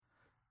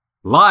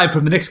Live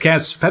from the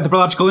Nixcast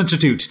Anthropological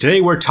Institute, today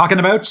we're talking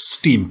about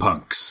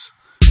steampunks.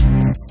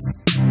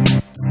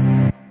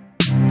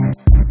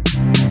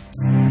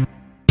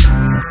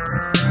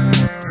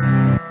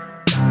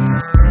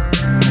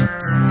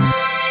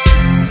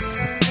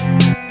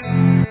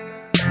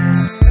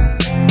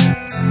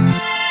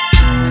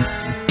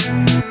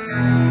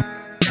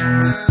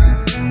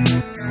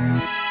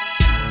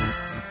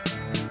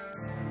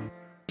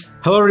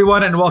 Hello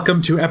everyone and welcome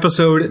to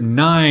episode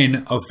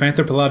 9 of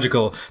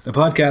Fanthropological, the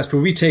podcast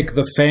where we take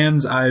the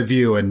fan's eye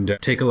view and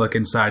take a look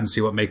inside and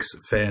see what makes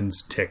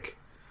fans tick.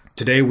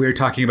 Today we're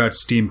talking about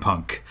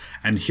steampunk,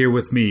 and here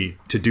with me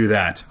to do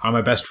that are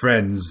my best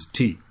friends,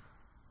 T.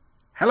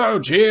 Hello,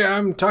 G.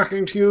 I'm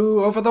talking to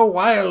you over the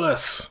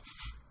wireless.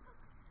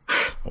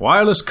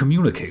 Wireless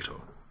communicator.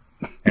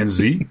 And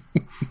Z.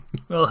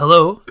 Well,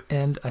 hello,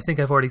 and I think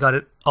I've already got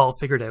it all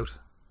figured out.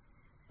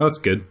 Oh, that's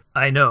good.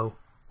 I know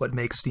what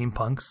makes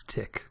steampunks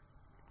tick.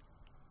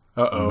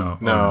 Uh-oh.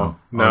 No.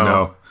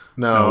 No.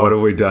 What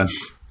have we done?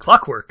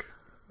 Clockwork.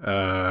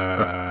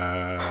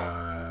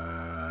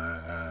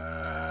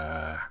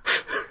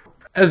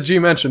 As G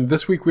mentioned,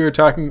 this week we are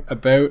talking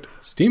about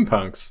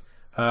steampunks.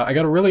 I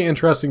got a really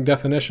interesting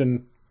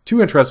definition,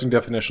 two interesting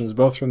definitions,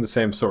 both from the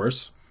same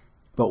source,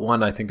 but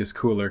one I think is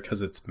cooler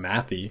because it's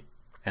mathy,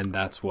 and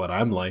that's what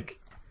I'm like.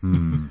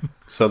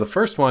 So the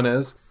first one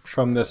is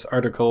from this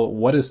article,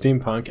 What is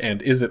Steampunk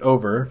and Is It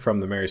Over? From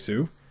the Mary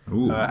Sue.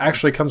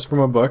 Actually comes from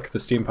a book, The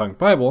Steampunk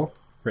Bible,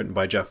 written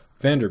by Jeff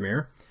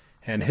Vandermeer.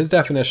 And his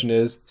definition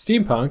is,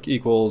 steampunk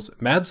equals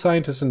mad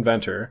scientist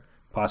inventor,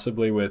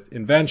 possibly with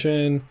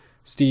invention,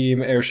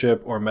 steam,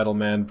 airship, or metal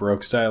man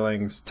baroque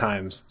stylings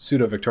times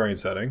pseudo-Victorian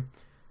setting,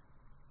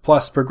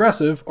 plus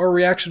progressive or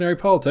reactionary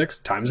politics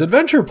times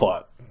adventure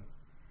plot.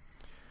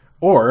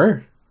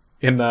 Or,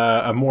 in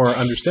a more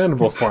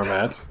understandable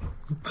format,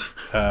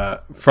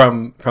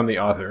 from the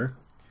author,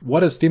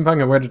 what is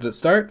steampunk and where did it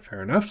start?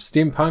 Fair enough.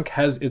 Steampunk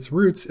has its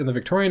roots in the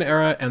Victorian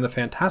era and the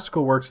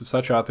fantastical works of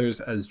such authors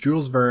as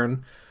Jules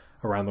Verne,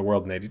 Around the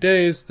World in 80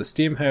 Days, The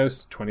Steam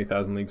House,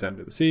 20,000 Leagues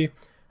Under the Sea,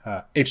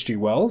 H.G.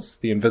 Wells,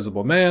 The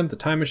Invisible Man, The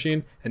Time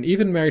Machine, and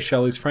even Mary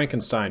Shelley's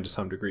Frankenstein to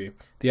some degree.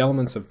 The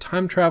elements of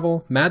time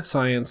travel, mad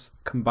science,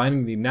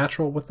 combining the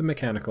natural with the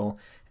mechanical,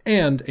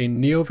 and a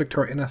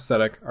neo-Victorian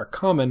aesthetic are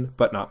common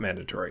but not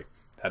mandatory.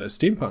 That is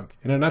steampunk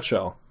in a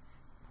nutshell.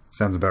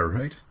 Sounds about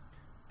right.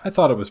 I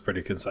thought it was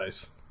pretty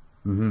concise.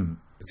 Mm-hmm.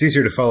 It's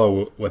easier to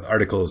follow with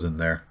articles in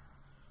there.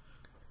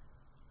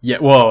 Yeah,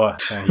 well,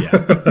 yeah.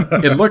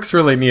 It looks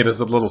really neat as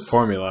a little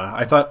formula.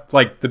 I thought,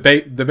 like, the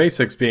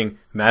basics being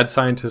mad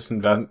scientist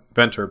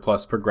inventor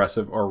plus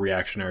progressive or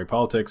reactionary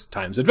politics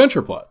times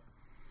adventure plot.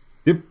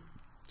 Yep.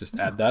 Just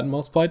add that and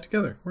multiply it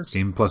together. Works.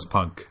 Steam plus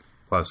punk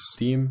plus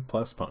Steam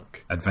plus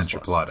punk. Adventure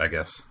plus. plot, I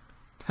guess.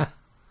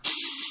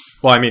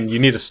 Well, I mean, you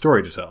need a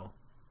story to tell.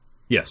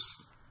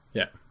 Yes.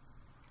 Yeah.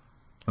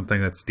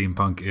 Something that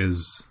steampunk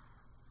is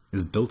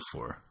built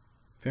for.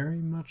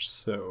 Very much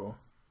so.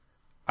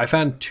 I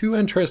found two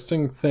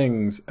interesting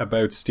things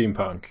about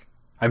steampunk.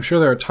 I'm sure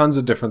there are tons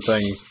of different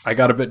things. I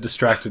got a bit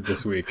distracted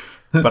this week,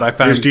 but I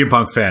found... You're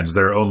steampunk fans.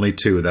 There are only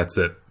two. That's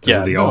it. Those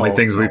are the only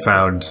things we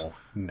found.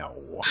 No.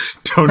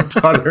 Don't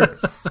bother.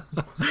 If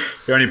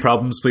you have any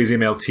problems, please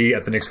email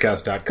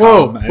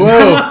t@thenixcast.com.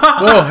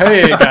 Whoa,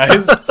 hey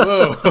guys.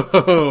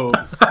 Whoa.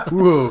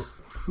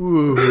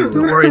 Don't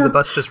worry, the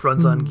bus just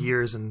runs on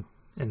gears and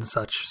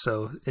such,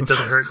 so it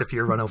doesn't hurt if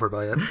you're run over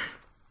by it.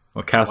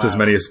 We'll cast as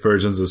many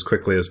aspersions as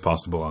quickly as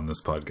possible on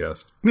this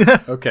podcast.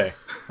 Okay.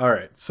 All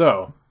right.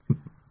 So,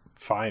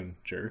 fine,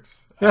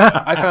 jerks.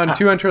 I found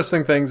two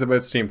interesting things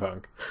about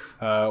steampunk.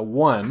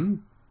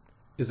 One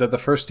is that the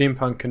first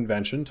steampunk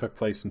convention took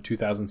place in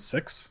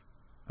 2006.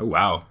 Oh,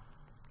 wow.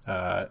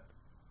 1.5,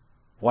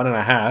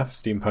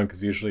 steampunk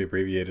is usually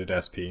abbreviated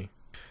SP.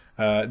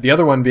 The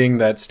other one being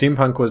that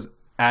steampunk was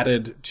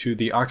added to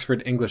the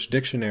Oxford English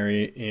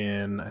Dictionary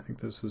in, I think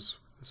this was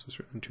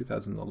written in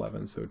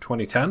 2011, so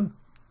 2010.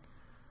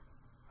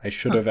 I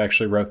should have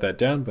actually wrote that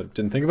down, but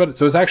didn't think about it.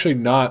 So it's actually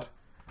not,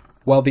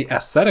 while the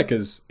aesthetic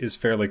is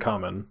fairly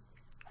common,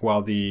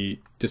 while the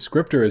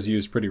descriptor is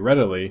used pretty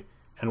readily,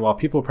 and while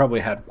people probably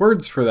had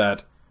words for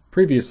that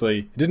previously,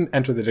 it didn't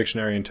enter the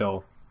dictionary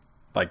until,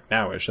 like,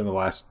 nowish, in the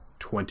last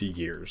 20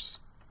 years.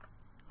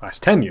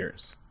 Last 10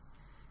 years.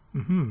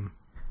 Mm-hmm.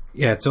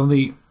 Yeah, it's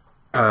only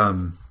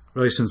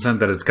really since then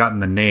that it's gotten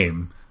the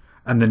name.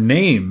 And the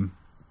name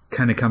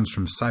kind of comes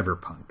from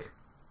cyberpunk.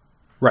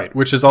 Right,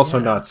 which is also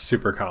not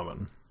super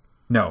common.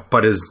 No,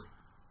 but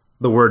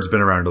the word's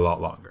been around a lot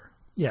longer.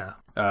 Yeah.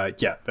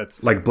 Yeah,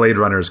 that's... Like Blade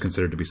Runner is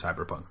considered to be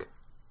cyberpunk.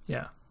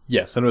 Yeah.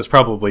 Yes, and it was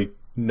probably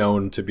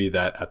known to be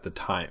that at the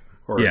time,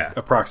 or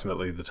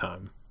approximately the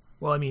time.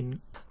 Well, I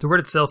mean, the word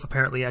itself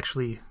apparently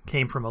actually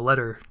came from a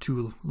letter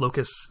to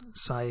Locus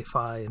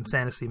Sci-Fi and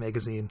Fantasy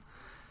magazine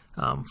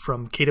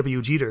from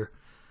K.W. Jeter,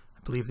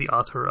 I believe the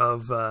author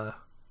of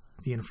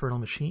The Infernal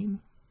Machine,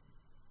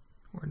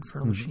 or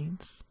Infernal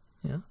Machines,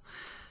 yeah,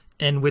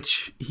 in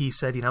which he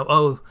said,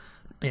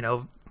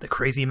 the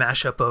crazy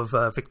mashup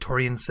of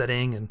Victorian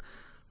setting and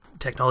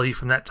technology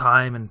from that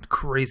time and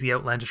crazy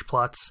outlandish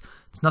plots.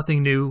 It's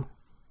nothing new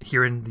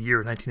here in the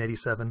year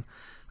 1987.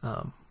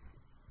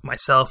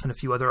 Myself and a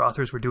few other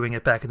authors were doing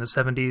it back in the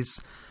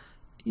 70s.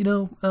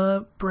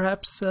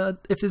 Perhaps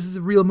if this is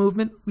a real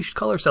movement, we should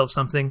call ourselves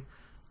something.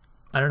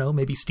 I don't know,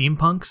 maybe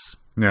steampunks?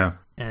 Yeah.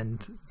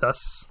 And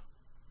thus,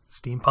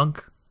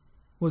 steampunk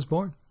was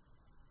born.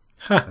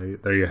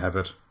 There you have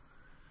it.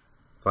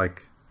 It's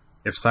like,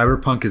 if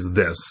cyberpunk is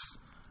this,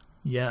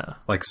 Yeah.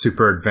 like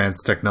super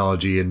advanced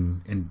technology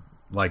in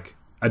like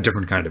a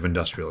different kind of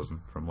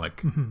industrialism from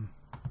like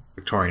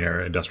Victorian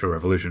era industrial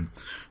revolution,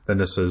 then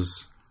this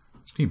is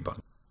steampunk.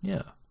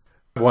 Yeah.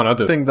 One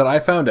other thing that I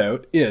found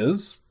out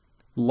is,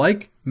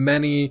 like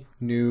many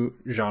new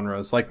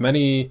genres, like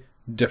many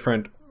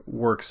different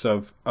works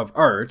of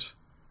art,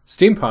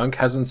 steampunk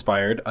has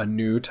inspired a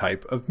new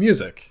type of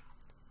music.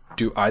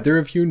 Do either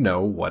of you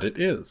know what it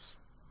is?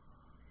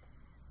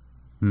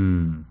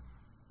 Drum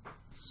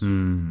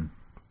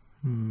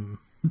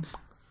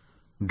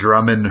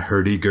and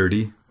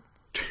hurdy-gurdy.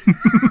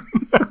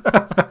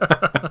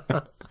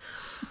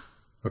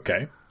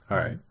 Okay, all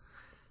right.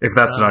 If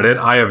that's not it,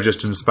 I have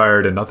just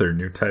inspired another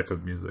new type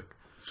of music.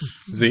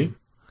 Z?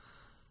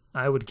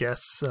 I would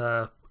guess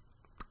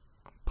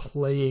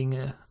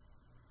playing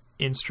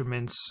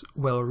instruments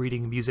while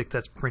reading music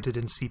that's printed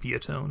in sepia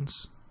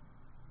tones.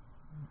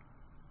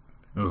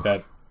 Ugh.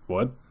 That,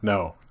 what?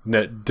 No.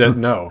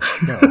 No.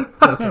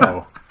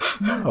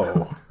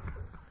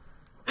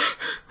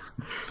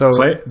 So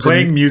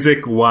Playing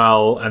music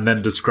while and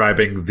then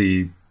describing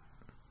the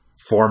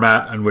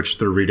format in which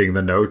they're reading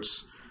the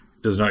notes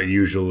does not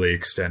usually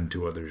extend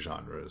to other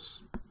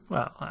genres.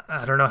 Well,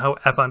 I don't know how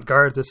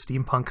avant-garde this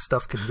steampunk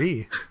stuff can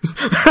be.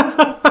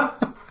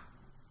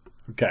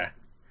 Okay.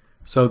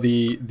 So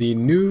the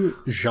new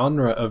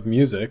genre of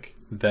music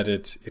that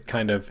it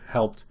kind of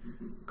helped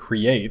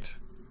create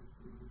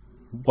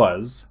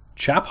was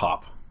chap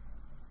hop.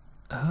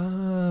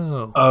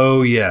 Oh.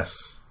 Oh,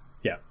 yes.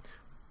 Yeah.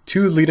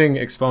 Two leading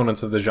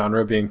exponents of the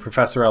genre being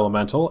Professor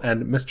Elemental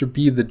and Mr.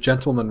 B the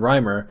Gentleman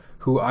Rhymer,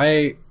 who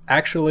I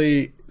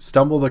actually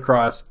stumbled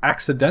across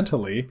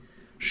accidentally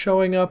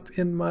showing up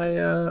in my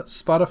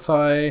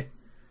Spotify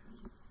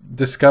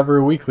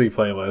Discover Weekly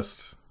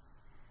playlist.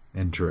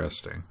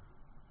 Interesting.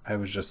 I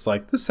was just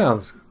like, this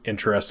sounds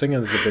interesting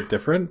and is a bit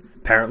different.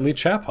 Apparently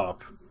chap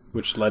hop,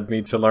 which led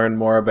me to learn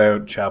more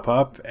about chap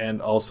hop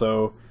and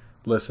also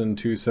listen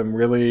to some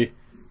really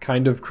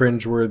kind of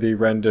cringeworthy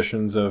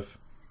renditions of,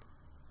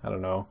 I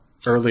don't know,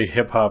 early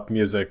hip hop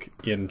music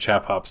in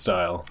chap hop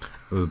style.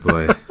 Oh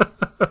boy.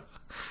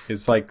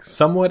 It's like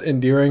somewhat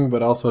endearing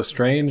but also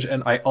strange,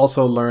 and I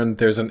also learned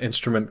there's an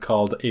instrument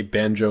called a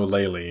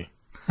banjo-lele.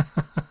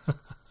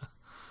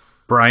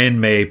 Brian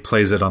May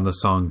plays it on the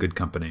song Good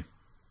Company.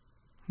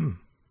 I'm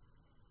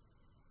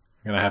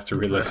gonna have to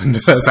re-listen to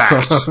that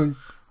Fact. song.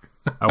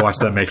 I watched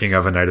that Making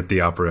of a Night at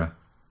the Opera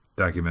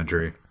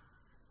documentary.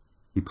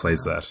 He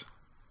plays that.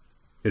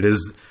 It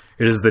is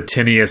the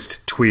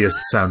tinniest, tweest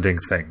sounding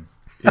thing.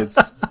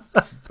 It's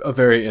a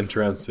very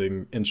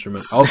interesting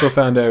instrument. I also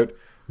found out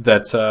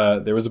that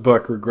there was a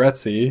book,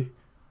 Regretsy,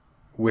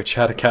 which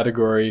had a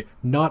category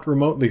not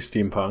remotely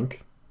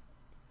steampunk,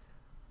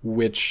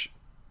 which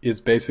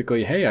is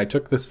basically, hey, I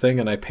took this thing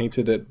and I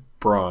painted it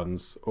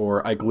bronze,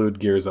 or I glued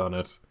gears on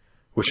it,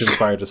 which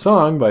inspired a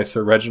song by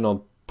Sir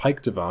Reginald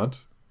Pike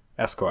Devant,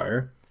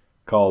 Esquire,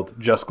 called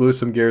Just Glue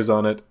Some Gears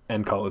on It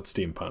and Call It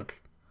Steampunk.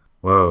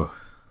 Whoa.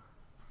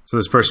 So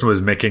this person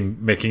was making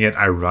it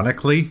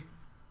ironically?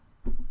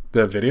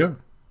 The video?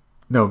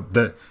 No,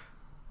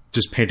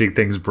 just painting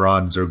things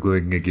bronze or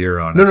gluing a gear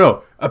on it.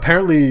 No.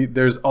 Apparently,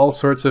 there's all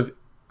sorts of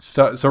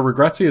stuff. So,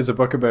 Regretsy is a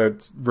book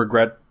about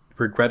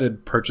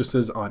regretted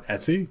purchases on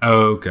Etsy,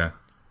 Oh, okay.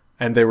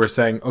 and they were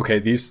saying,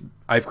 okay,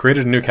 I've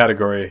created a new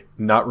category,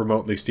 not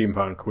remotely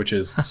steampunk, which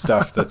is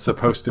stuff that's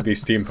supposed to be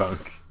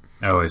steampunk.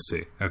 Oh, I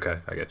see. Okay,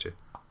 I get you.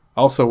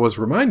 Also, was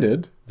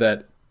reminded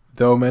that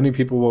though many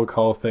people will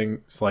call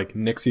things like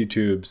Nixie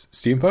tubes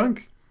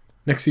steampunk,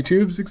 Nixie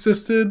tubes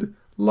existed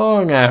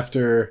long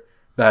after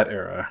that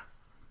era.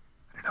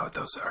 I don't know what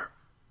those are.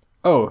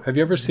 Oh, have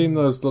you ever seen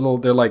those little?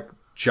 They're like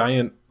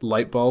giant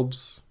light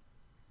bulbs.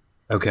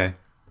 Okay.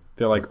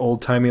 They're like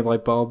old-timey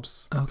light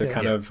bulbs. Okay, They're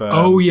kind yeah. of...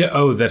 Oh, yeah.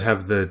 Oh, that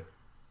have the...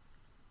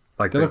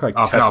 They look like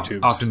test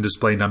tubes. Often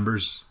display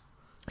numbers.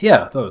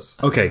 Yeah, those.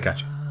 Okay,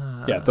 gotcha.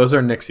 Yeah, those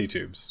are Nixie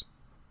tubes.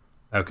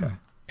 Okay.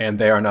 And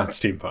they are not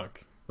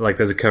steampunk. Like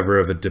there's a cover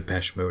of a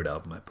Depeche Mode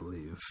album, I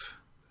believe.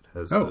 It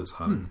has those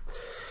on.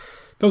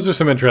 Those are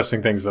some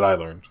interesting things that I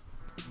learned.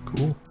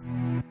 Cool.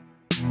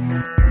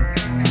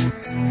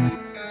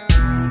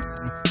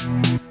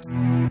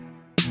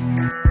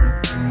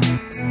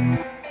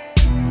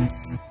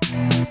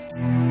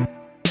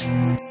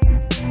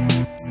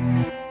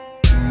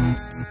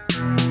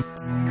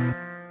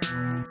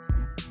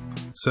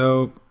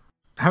 So,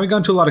 having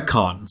gone to a lot of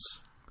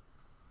cons,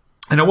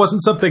 and it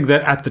wasn't something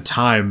that at the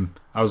time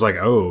I was like,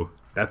 oh,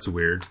 that's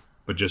weird.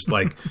 But just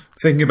like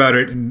thinking about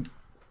it and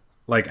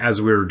like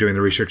as we were doing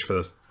the research for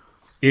this,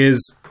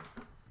 is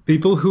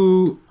people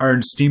who are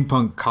in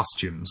steampunk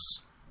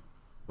costumes,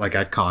 like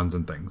at cons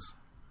and things,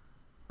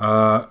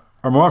 are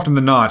more often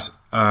than not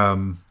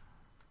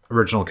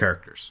original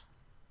characters.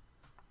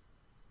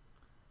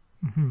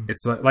 Mm-hmm.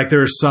 It's like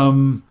there's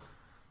some,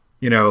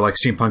 like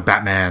steampunk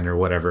Batman or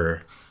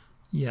whatever.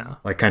 Yeah.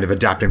 Like kind of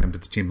adapting them to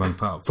the steampunk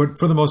pop. For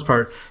the most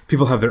part,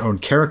 people have their own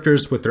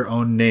characters with their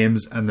own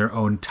names and their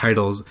own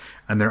titles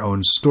and their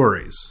own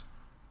stories.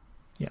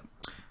 Yeah.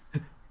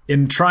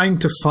 In trying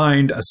to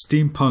find a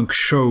steampunk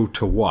show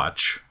to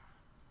watch,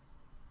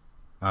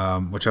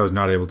 which I was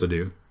not able to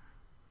do.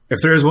 If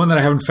there is one that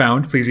I haven't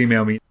found, please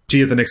email me,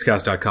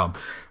 g@thenixcast.com.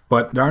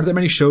 But there aren't that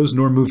many shows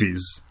nor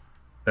movies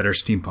that are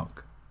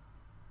steampunk.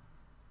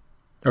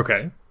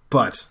 Okay.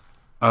 But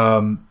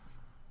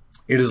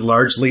it is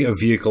largely a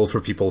vehicle for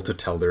people to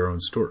tell their own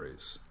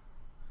stories.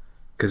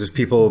 Because if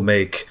people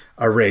make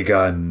a ray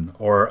gun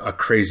or a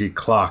crazy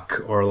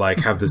clock or like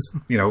have this,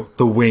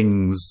 the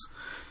wings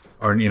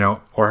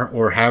or,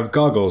 or have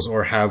goggles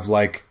or have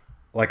like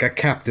a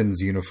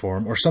captain's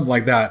uniform or something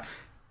like that,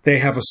 they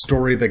have a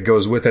story that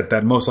goes with it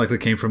that most likely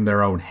came from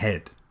their own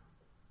head.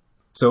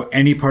 So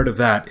any part of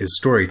that is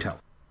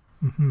storytelling.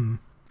 Mm-hmm.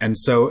 And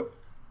so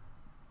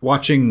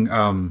watching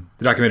the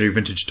documentary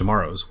Vintage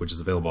Tomorrows, which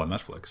is available on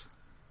Netflix,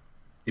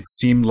 it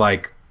seemed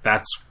like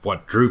that's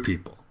what drew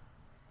people.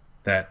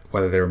 That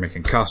whether they were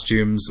making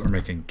costumes or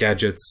making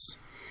gadgets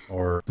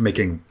or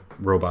making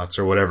robots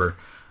or whatever,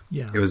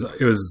 it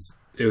was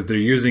they're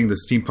using the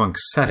steampunk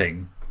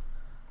setting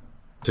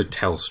to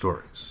tell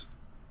stories.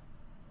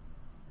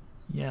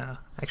 Yeah,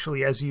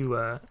 actually, as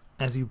you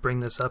bring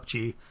this up,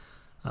 G,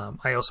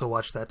 I also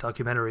watched that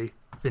documentary,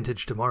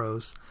 Vintage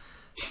Tomorrows,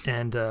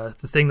 and the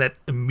thing that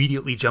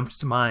immediately jumped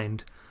to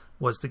mind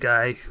was the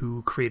guy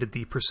who created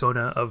the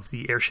persona of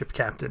the airship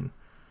captain,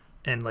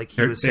 and like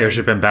he was saying,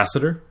 airship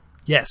ambassador.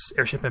 Yes,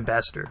 airship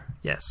ambassador.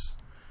 Yes,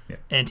 yeah.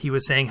 And he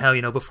was saying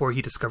how before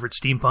he discovered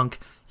steampunk,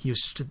 he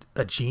was just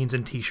a jeans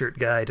and t-shirt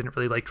guy, didn't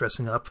really like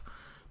dressing up.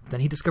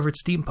 Then he discovered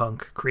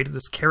steampunk, created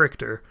this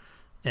character,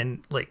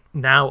 and like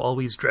now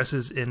always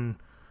dresses in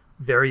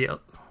very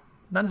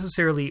not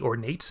necessarily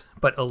ornate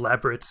but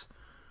elaborate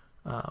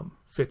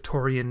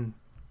Victorian,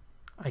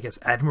 I guess,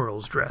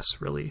 admiral's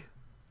dress, really.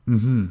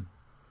 Mm-hmm.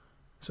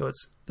 So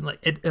it's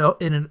like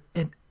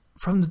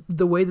from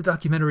the way the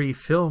documentary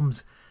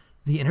filmed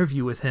the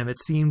interview with him, it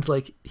seemed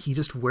like he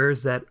just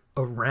wears that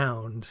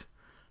around,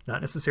 not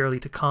necessarily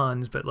to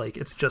cons, but like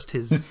it's just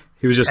his.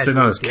 He was just sitting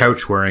on his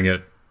couch wearing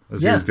it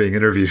as he was being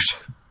interviewed.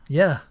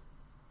 Yeah.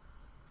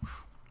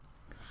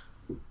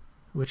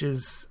 Which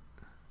is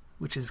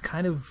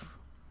kind of,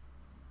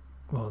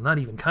 well, not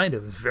even kind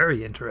of,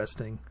 very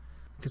interesting,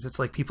 because it's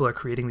like people are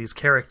creating these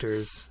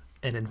characters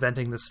and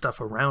inventing this stuff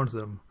around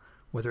them,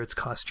 whether it's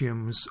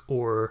costumes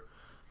or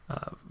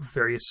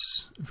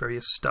various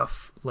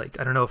stuff. Like,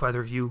 I don't know if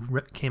either of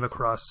you came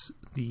across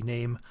the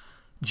name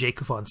Jake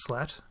Von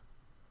Slat.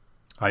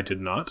 I did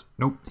not.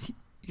 Nope.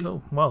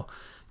 Well,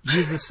 he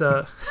is this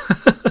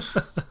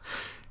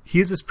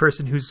he is this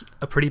person who's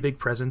a pretty big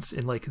presence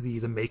in like the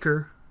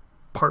maker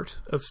part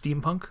of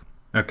steampunk.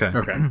 Okay.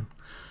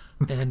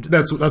 And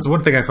that's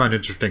one thing I find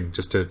interesting.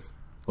 Just a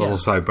little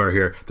sidebar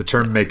here: the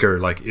term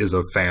 "maker" is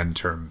a fan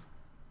term.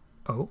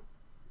 Oh.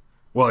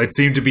 Well, it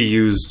seemed to be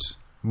used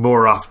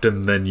more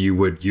often than you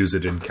would use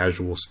it in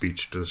casual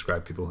speech to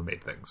describe people who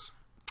made things.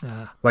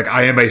 Like,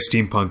 I am a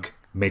steampunk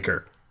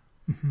maker.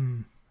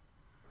 Mm-hmm.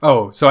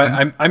 Oh, so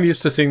I'm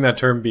used to seeing that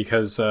term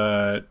because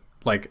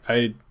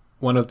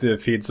one of the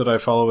feeds that I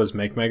follow is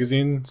Make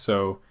Magazine,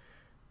 so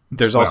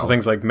there's also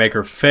things like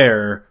Maker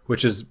Faire,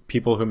 which is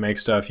people who make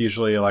stuff,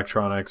 usually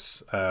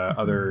electronics,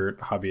 other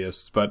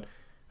hobbyists, but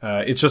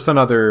it's just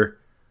another,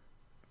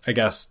 I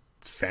guess,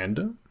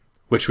 fandom,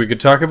 which we could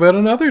talk about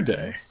another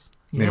day.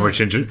 I mean,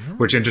 which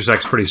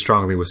intersects pretty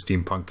strongly with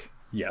steampunk.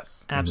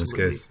 Yes.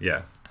 Absolutely. In this case,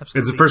 yeah. Absolutely.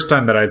 It's the first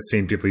time that I'd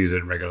seen people use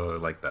it regularly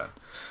like that.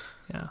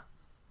 Yeah.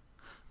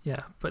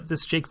 Yeah, but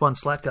this Jake Von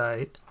Slat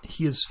guy,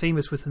 he is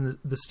famous within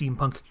the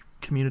steampunk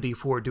community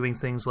for doing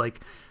things like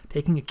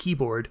taking a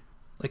keyboard,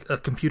 like a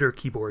computer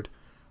keyboard,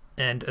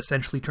 and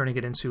essentially turning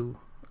it into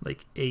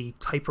like a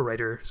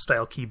typewriter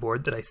style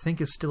keyboard that I think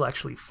is still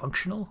actually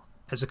functional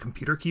as a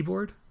computer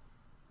keyboard.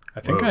 I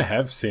think I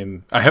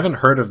haven't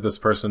heard of this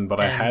person, but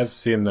I have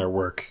seen their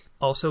work.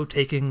 Also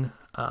taking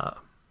a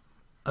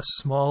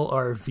small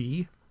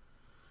RV,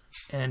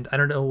 and I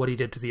don't know what he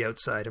did to the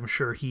outside. I'm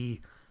sure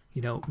he,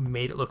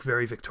 made it look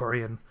very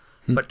Victorian,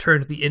 but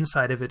turned the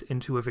inside of it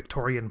into a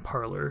Victorian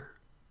parlor.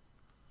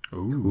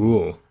 Ooh.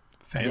 Cool.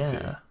 Fancy.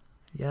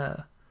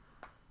 Yeah.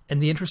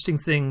 And the interesting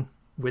thing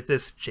with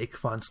this Jake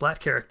Von Slat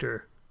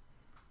character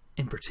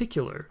in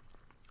particular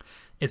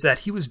is that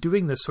he was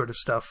doing this sort of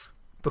stuff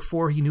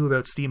before he knew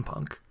about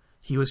steampunk.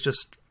 He was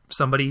just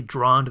somebody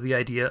drawn to the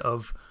idea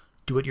of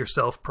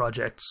do-it-yourself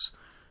projects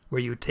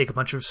where you would take a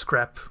bunch of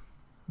scrap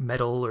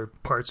metal or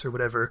parts or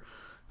whatever,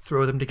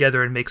 throw them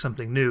together and make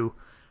something new.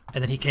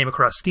 And then he came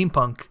across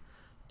steampunk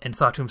and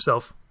thought to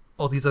himself,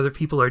 all these other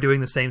people are doing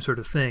the same sort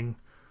of thing.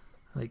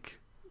 Like,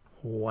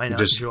 why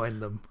not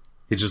join them?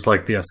 He just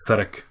liked the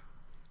aesthetic.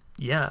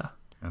 Yeah.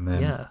 And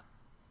then, Yeah.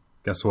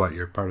 guess what?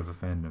 You're part of a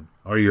fandom.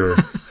 Or you're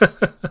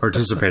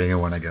participating in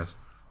one, I guess.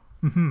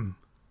 And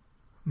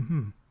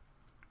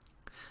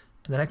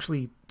that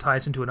actually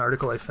ties into an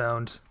article I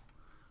found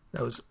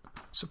that was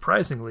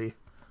surprisingly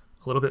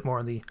a little bit more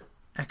on the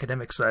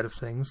academic side of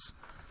things.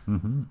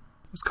 Mm-hmm.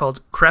 It was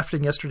called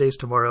Crafting Yesterday's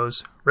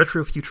Tomorrows,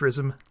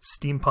 Retrofuturism,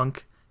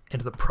 Steampunk,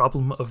 and the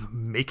Problem of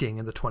Making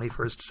in the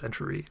 21st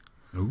Century.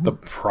 The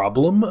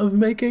problem of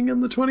making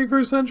in the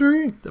 21st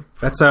century?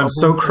 That sounds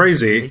so Problem of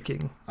crazy.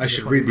 making I in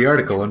should the read the 21st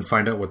article century. and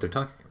find out what they're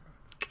talking about.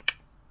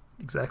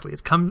 Exactly.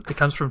 It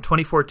comes from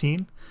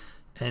 2014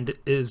 and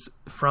is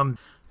from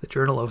the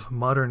Journal of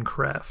Modern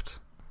Craft.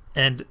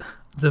 And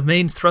the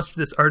main thrust of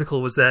this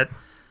article was that,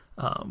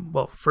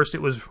 first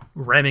it was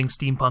ramming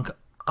steampunk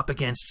up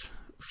against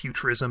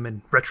futurism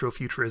and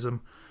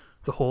retrofuturism.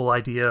 The whole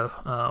idea,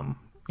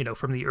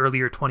 from the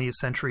earlier 20th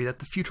century that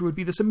the future would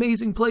be this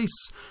amazing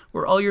place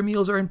where all your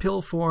meals are in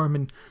pill form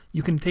and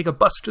you can take a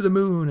bus to the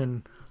moon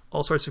and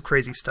all sorts of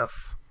crazy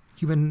stuff.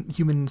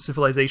 Human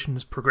civilization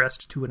has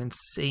progressed to an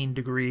insane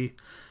degree.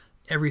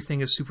 Everything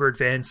is super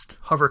advanced.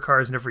 Hover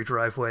cars in every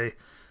driveway,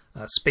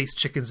 space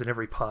chickens in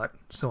every pot,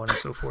 so on and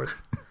so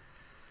forth.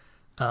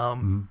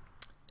 And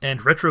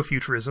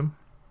retrofuturism,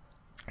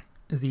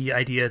 the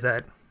idea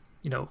that,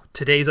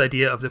 today's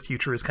idea of the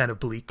future is kind of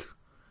bleak,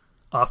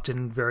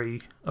 often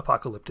very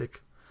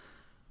apocalyptic.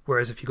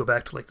 Whereas if you go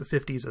back to like the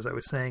 50s, as I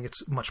was saying,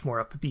 it's much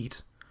more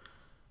upbeat.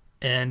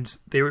 And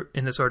they were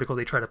in this article,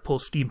 they try to pull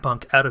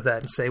steampunk out of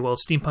that and say, well,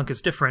 steampunk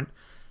is different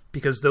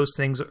because those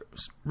things,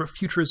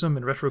 futurism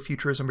and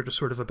retrofuturism, are just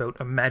sort of about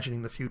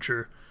imagining the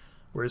future,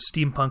 whereas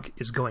steampunk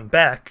is going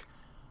back,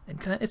 and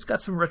it's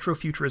got some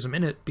retrofuturism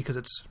in it because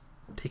it's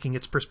taking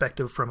its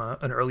perspective from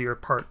an earlier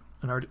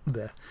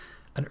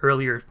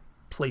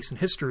place in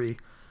history.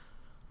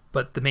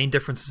 But the main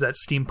difference is that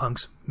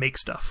steampunks make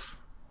stuff.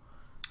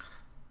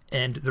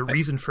 And the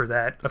reason for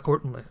that,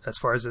 accordingly, as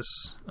far as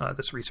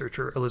this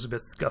researcher,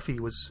 Elizabeth Guffey,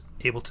 was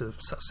able to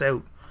suss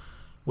out,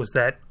 was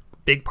that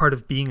big part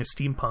of being a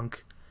steampunk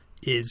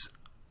is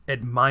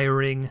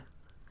admiring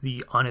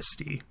the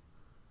honesty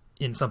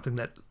in something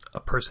that a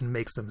person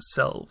makes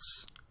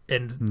themselves.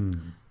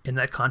 And in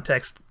that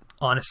context,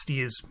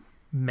 honesty is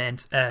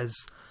meant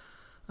as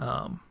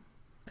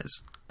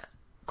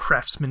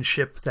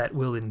craftsmanship that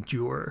will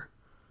endure.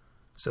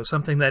 So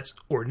something that's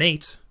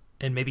ornate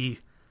and maybe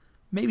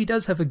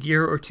does have a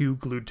gear or two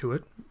glued to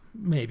it,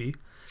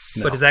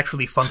 but is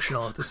actually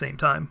functional at the same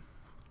time.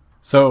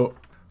 So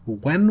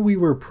when we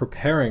were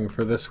preparing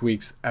for this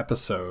week's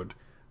episode,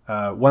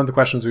 one of the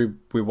questions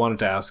we wanted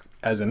to ask,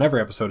 as in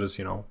every episode, is,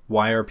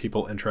 why are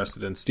people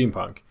interested in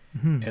steampunk?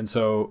 Mm-hmm. And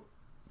so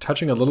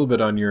touching a little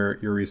bit on your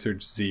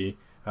research, Z,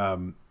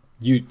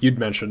 you'd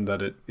mentioned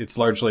that it's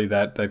largely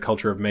that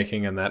culture of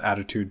making and that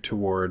attitude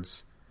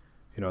towards,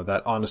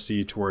 that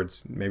honesty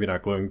towards maybe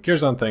not gluing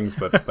gears on things,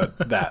 but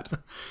that.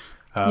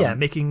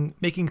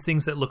 Making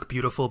things that look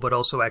beautiful, but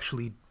also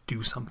actually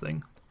do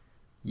something.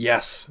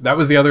 Yes, that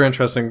was the other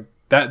interesting.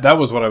 That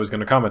was what I was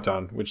going to comment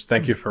on. Which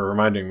thank you for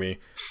reminding me.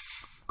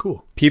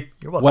 Cool. You're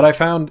welcome. What I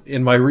found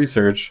in my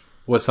research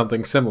was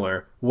something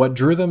similar. What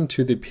drew them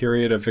to the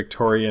period of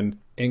Victorian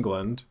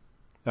England,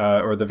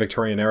 or the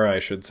Victorian era, I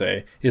should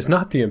say, is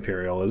not the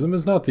imperialism,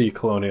 is not the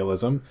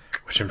colonialism,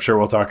 which I'm sure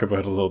we'll talk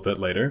about a little bit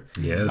later.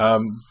 Yes.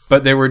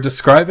 But they were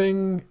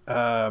describing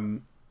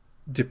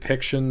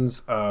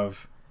depictions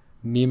of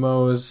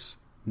Nemo's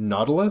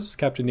Nautilus,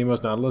 Captain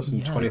Nemo's Nautilus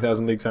in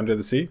 20,000 Leagues Under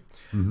the Sea.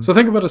 Mm-hmm. So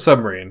think about a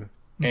submarine.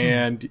 Mm-hmm.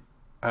 And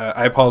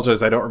I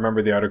apologize, I don't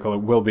remember the article.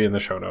 It will be in the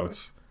show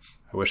notes.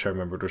 I wish I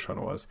remembered which one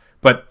it was.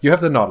 But you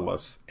have the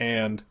Nautilus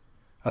and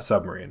a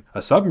submarine.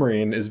 A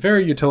submarine is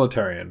very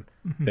utilitarian.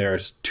 Mm-hmm.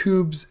 There's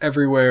tubes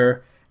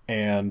everywhere,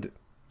 and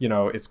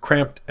it's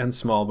cramped and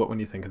small, but when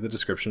you think of the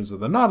descriptions of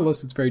the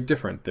Nautilus, it's very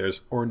different.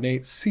 There's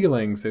ornate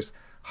ceilings, there's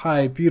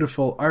high,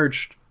 beautiful,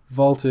 arched,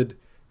 vaulted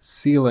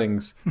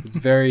ceilings. It's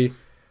very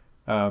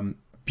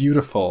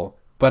beautiful,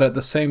 but at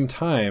the same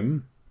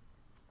time,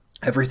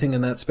 everything in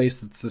that space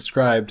that's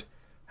described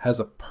has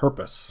a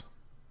purpose.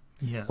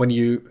 Yeah. When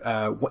you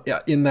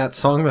in that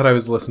song that I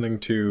was listening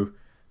to,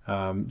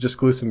 Just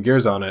Glue Some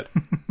Gears on It,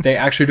 they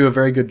actually do a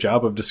very good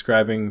job of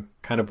describing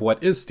kind of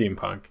what is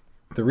steampunk.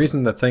 The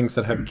reason that things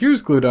that have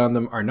gears glued on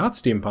them are not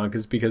steampunk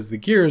is because the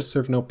gears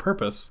serve no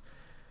purpose.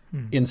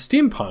 In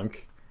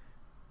steampunk,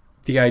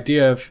 the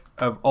idea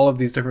of all of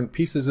these different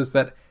pieces is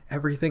that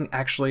everything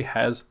actually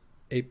has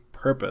a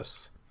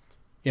purpose.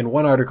 In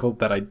one article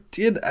that I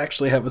did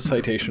actually have a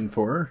citation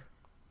for,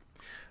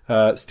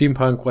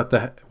 Steampunk, what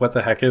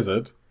the heck is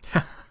it?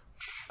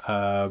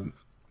 The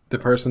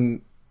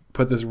person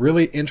put this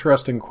really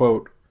interesting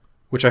quote,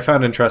 which I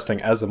found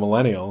interesting as a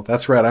millennial.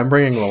 That's right, I'm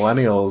bringing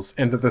millennials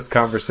into this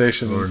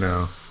conversation. Oh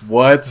no.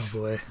 What?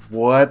 Oh boy.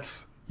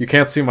 What? You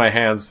can't see my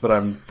hands, but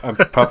I'm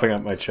puffing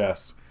up my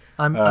chest.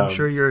 I'm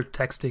sure you're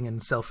texting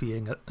and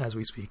selfieing as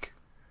we speak.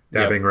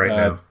 Dabbing right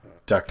now.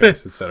 Duct tape,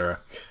 etc.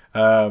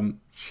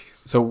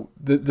 So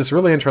this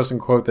really interesting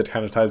quote that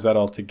kind of ties that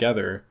all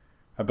together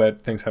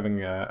about things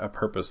having a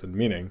purpose and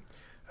meaning.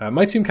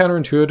 Might seem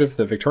counterintuitive,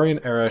 the Victorian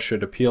era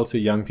should appeal to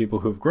young people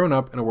who've grown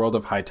up in a world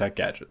of high-tech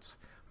gadgets.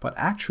 But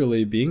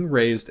actually, being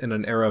raised in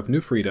an era of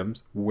new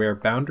freedoms, where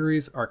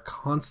boundaries are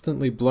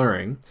constantly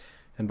blurring,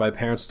 and by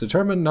parents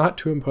determined not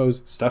to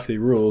impose stuffy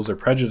rules or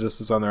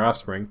prejudices on their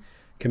offspring,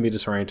 can be a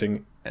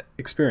disorienting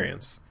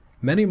experience.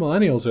 Many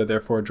millennials are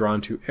therefore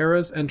drawn to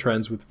eras and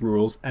trends with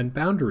rules and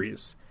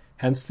boundaries,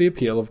 hence the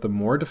appeal of the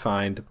more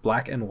defined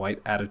black and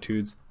white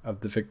attitudes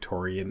of the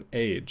Victorian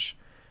age.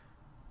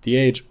 The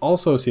age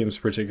also seems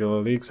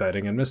particularly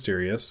exciting and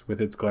mysterious,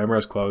 with its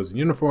glamorous clothes and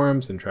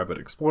uniforms, intrepid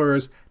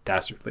explorers,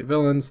 dastardly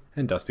villains,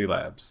 and dusty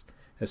labs,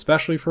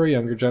 especially for a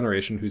younger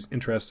generation whose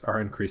interests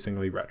are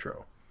increasingly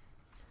retro.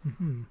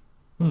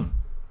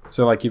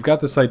 So, like, you've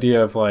got this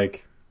idea of,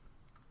 like,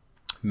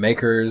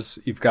 makers,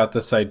 you've got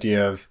this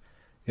idea of,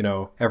 you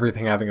know,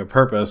 everything having a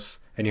purpose,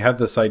 and you have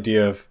this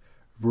idea of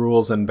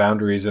rules and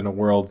boundaries in a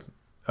world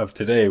of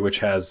today which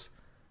has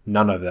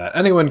none of that.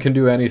 Anyone can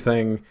do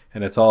anything,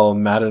 and it's all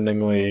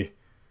maddeningly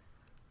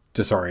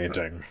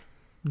disorienting.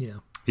 Yeah.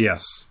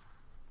 Yes.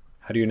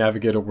 How do you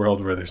navigate a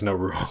world where there's no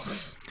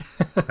rules?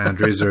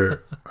 Boundaries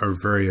are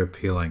very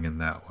appealing in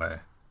that way.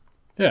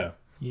 Yeah.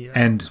 Yeah.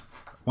 And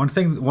one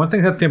thing I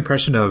have the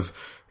impression of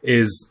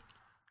is,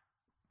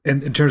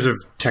 in terms of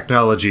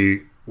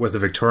technology with the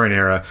Victorian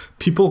era,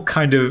 people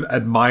kind of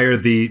admire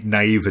the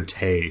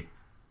naivete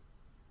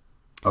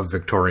of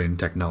Victorian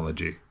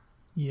technology.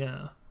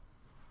 Yeah.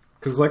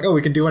 Because it's like, oh,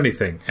 we can do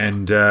anything.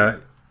 And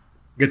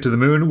get to the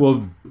moon,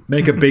 we'll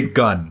make a big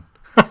gun.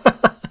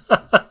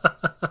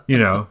 You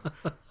know,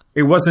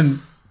 it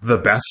wasn't the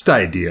best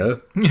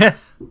idea, Yeah.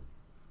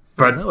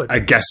 but No, I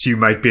guess you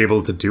might be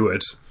able to do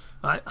it.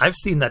 I've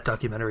seen that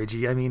documentary,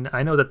 G. I mean,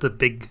 I know that the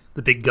big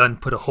gun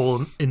put a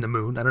hole in the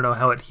moon. I don't know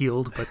how it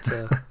healed, but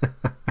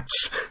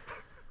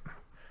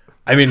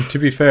I mean, to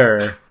be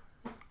fair,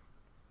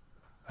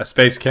 a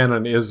space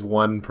cannon is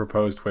one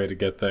proposed way to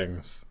get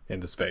things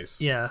into space.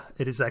 yeah,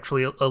 it is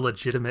actually a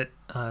legitimate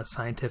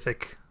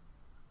scientific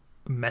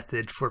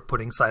method for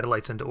putting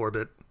satellites into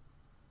orbit.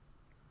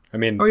 I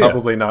mean, Oh, yeah.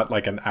 probably not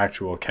like an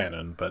actual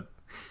cannon, but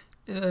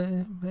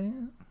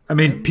I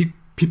mean,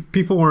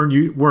 people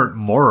weren't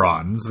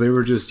morons. They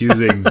were just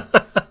using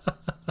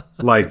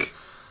like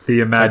the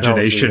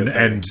imagination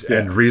Technology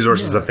and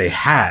resources that they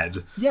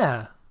had.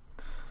 Yeah,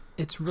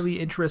 it's really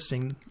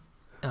interesting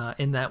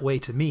in that way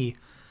to me,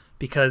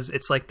 because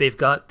it's like they've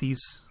got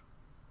these,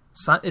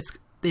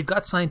 they've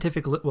got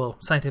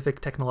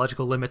scientific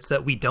technological limits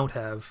that we don't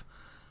have,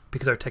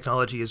 because our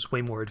technology is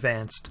way more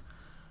advanced.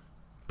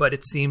 But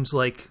it seems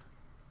like,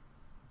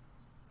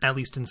 at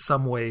least in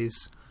some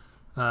ways,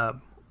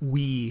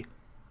 we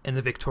and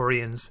the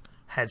Victorians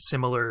had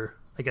similar,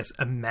 I guess,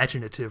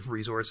 imaginative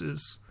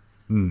resources.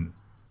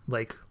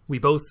 Like, we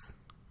both,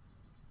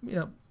 you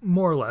know,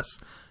 more or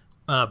less,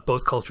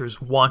 both cultures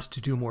want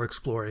to do more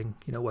exploring,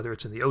 you know, whether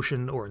it's in the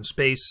ocean or in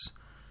space.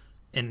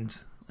 And,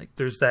 like,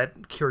 there's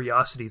that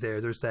curiosity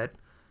there.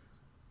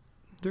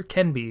 There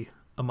can be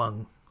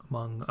among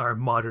our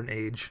modern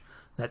age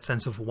that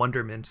sense of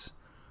wonderment.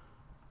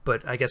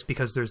 But I guess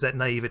because there's that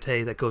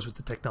naivete that goes with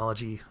the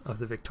technology of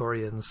the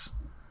Victorians,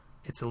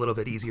 it's a little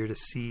bit easier to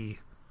see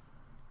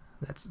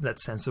that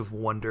sense of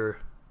wonder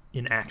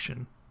in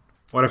action.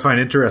 What I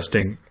find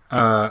interesting,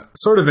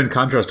 sort of in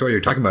contrast to what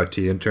you're talking about,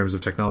 T, in terms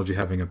of technology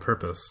having a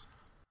purpose,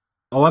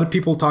 a lot of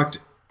people talked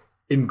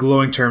in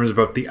glowing terms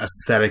about the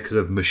aesthetics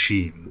of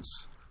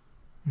machines.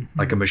 Mm-hmm.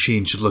 Like, a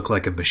machine should look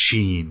like a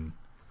machine.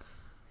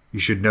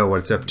 You should know what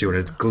it's up to, and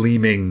it's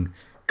gleaming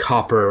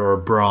copper or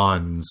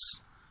bronze,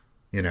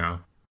 you know.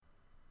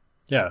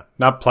 yeah,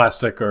 not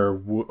plastic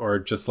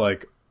or just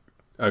like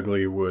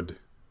ugly wood.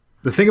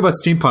 The thing about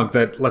steampunk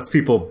that lets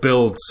people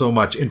build so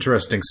much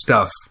interesting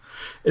stuff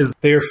is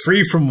they are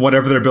free from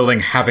whatever they're building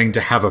having to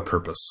have a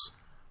purpose.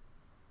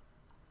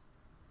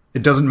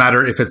 It doesn't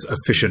matter if it's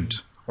efficient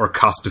or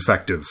cost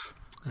effective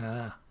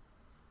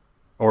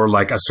or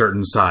like a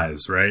certain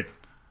size, right?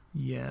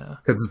 Yeah.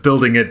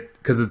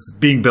 Because it's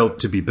being built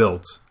to be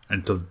built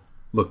and to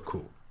look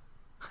cool.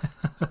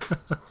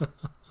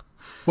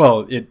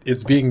 Well,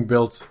 it's being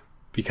built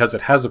because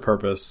it has a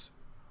purpose,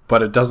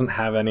 but it doesn't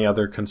have any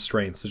other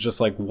constraints. It's just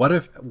like, what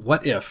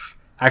if?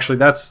 Actually,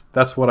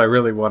 that's what I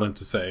really wanted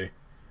to say.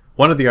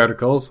 One of the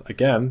articles,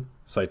 again,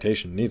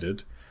 citation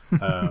needed,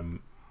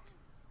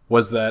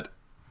 was that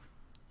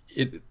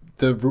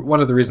one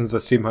of the reasons that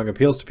steampunk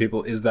appeals to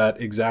people is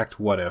that exact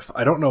what if.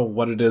 I don't know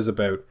what it is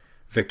about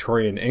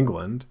Victorian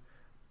England,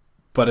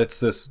 but it's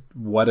this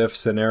what if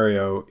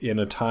scenario in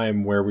a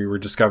time where we were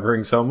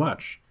discovering so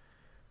much.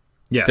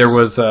 Yes.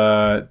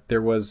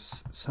 There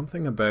was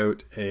something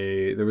about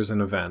there was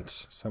an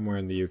event somewhere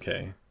in the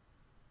UK.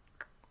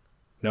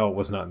 No, it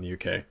was not in the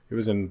UK. It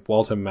was in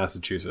Waltham,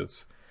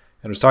 Massachusetts.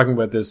 And it was talking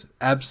about this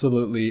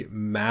absolutely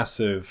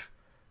massive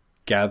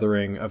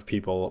gathering of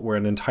people where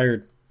an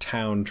entire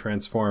town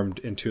transformed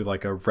into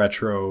like a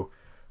retro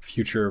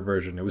future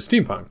version. It was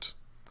steampunked.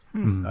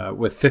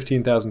 With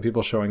 15,000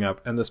 people showing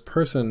up. And this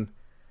person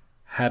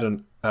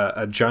had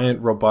a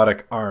giant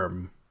robotic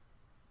arm.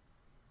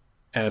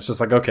 And it's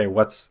just like, okay,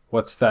 what's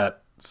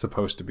that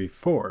supposed to be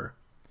for.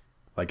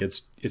 Like,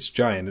 it's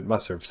giant. It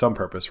must serve some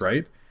purpose,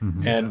 right?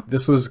 Mm-hmm. And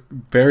this was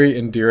very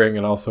endearing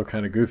and also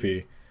kind of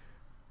goofy,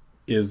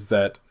 is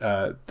that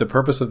the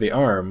purpose of the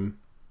arm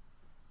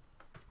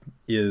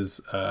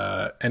is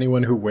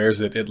anyone who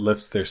wears it, it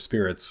lifts their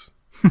spirits.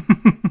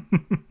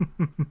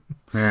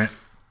 All right.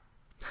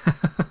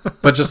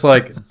 But just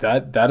like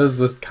that is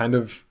this kind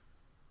of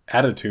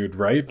attitude,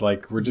 right?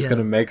 Like, we're just going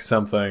to make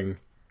something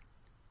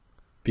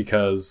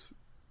because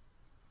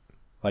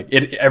like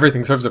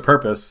everything serves a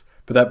purpose,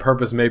 but that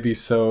purpose may be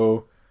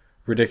so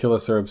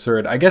ridiculous or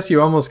absurd. I guess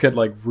you almost get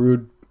like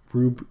Rube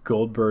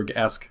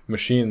Goldberg-esque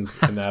machines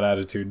in that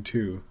attitude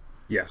too.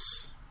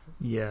 Yes.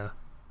 Yeah.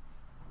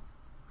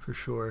 For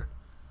sure.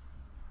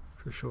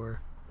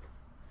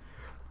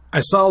 I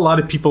saw a lot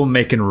of people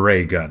making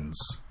ray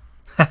guns.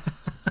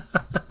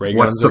 Ray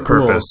What's guns the are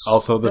cool. purpose?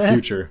 Also the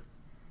future.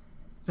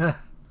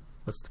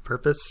 What's the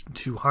purpose?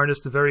 To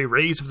harness the very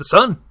rays of the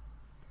sun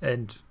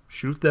and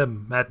shoot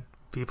them at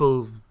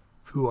people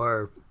who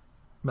are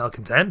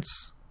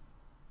malcontents.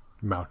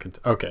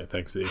 Okay,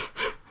 thanks, Z.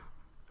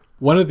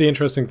 One of the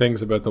interesting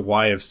things about the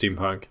why of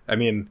steampunk, I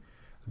mean,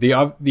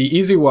 the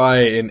easy why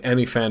in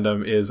any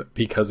fandom is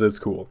because it's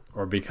cool,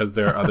 or because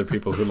there are other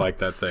people who like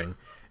that thing.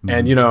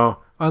 And, you know,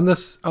 on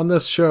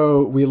this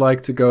show, we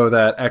like to go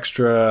that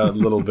extra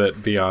little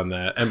bit beyond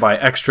that. And by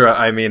extra,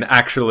 I mean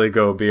actually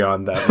go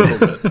beyond that little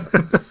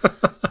bit.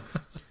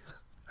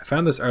 I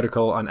found this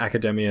article on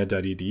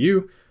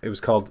academia.edu. It was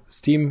called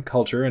Steam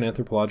Culture, an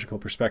Anthropological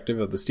Perspective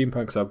of the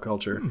Steampunk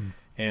Subculture.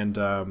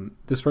 And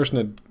this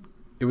person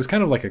it was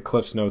kind of like a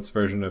Cliff's Notes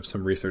version of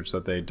some research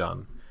that they'd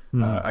done.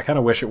 I kind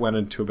of wish it went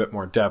into a bit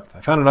more depth.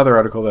 I found another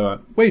article that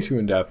went way too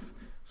in depth,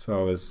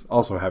 so I was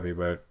also happy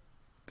about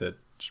the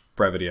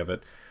brevity of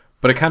it.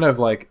 But it kind of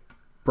like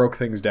broke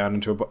things down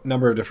into a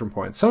number of different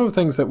points. Some of the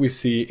things that we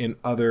see in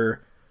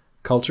other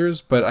cultures,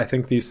 but I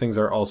think these things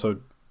are also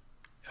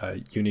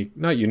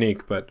not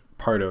unique, but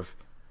part of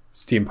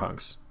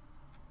steampunks.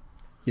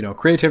 You know,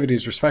 creativity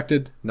is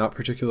respected, not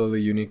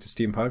particularly unique to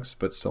steampunks,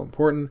 but still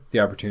important.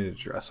 The opportunity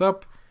to dress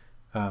up,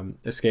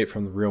 escape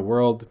from the real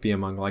world, be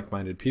among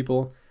like-minded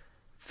people.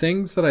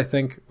 Things that I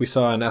think we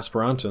saw in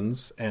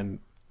Esperantans, and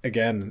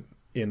again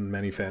in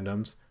many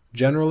fandoms,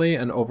 generally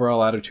an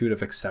overall attitude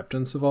of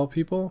acceptance of all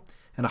people,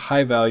 and a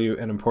high value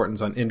and importance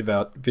on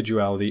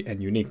individuality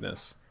and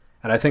uniqueness.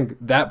 And I think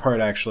that part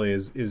actually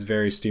is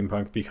very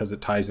steampunk because it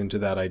ties into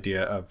that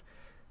idea of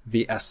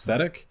the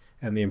aesthetic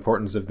and the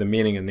importance of the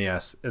meaning in the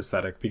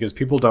aesthetic. Because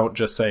people don't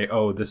just say,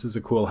 oh, this is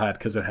a cool hat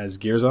because it has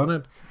gears on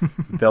it.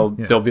 They'll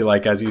be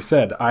like, as you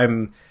said,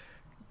 I'm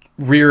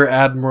Rear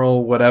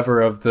Admiral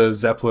whatever of the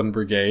Zeppelin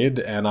Brigade,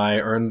 and I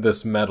earned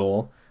this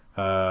medal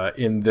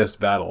in this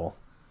battle.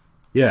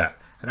 Yeah.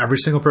 And every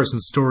single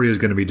person's story is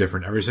going to be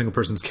different. Every single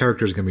person's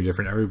character is going to be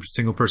different. Every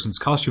single person's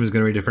costume is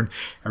going to be different.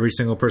 Every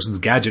single person's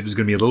gadget is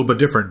going to be a little bit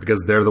different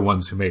because they're the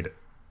ones who made it.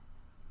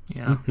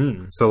 Yeah.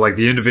 Mm-hmm. So, like,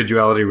 the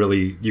individuality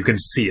really, you can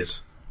see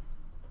it.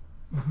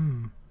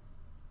 Mm-hmm.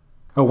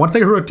 Oh, one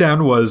thing I wrote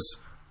down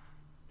was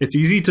it's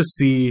easy to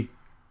see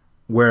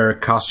where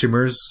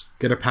costumers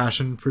get a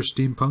passion for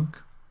steampunk.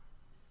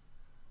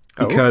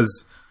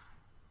 Because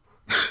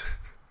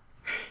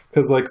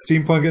like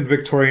steampunk and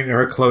Victorian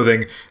era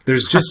clothing,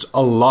 there's just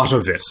a lot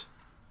of it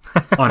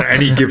on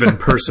any given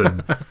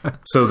person.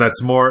 So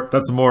that's more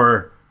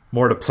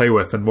to play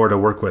with and more to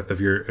work with if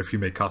you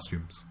make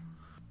costumes.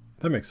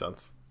 That makes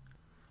sense.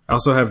 I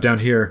also have down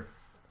here,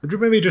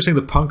 maybe addressing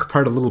the punk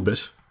part a little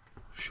bit.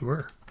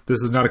 Sure.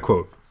 This is not a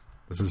quote.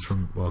 This is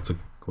from, well, it's a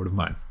quote of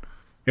mine.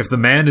 If the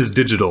man is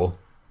digital,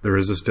 the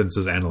resistance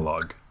is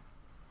analog.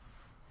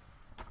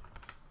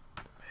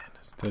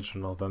 It's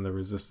digital, then the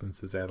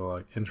resistance is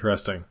analog.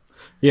 Interesting.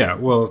 Yeah,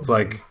 well, it's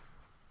like,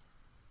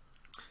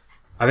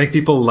 I think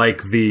people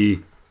like this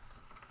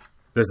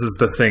is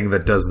the thing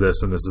that does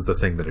this, and this is the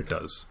thing that it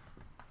does.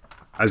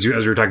 As you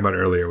were talking about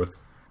earlier,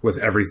 with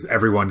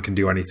everyone can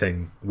do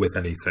anything with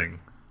anything.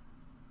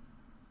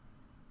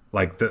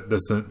 Like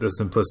the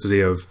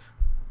simplicity of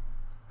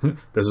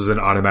this is an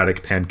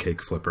automatic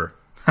pancake flipper.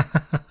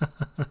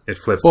 It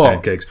flips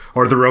pancakes,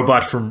 or the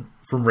robot from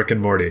Rick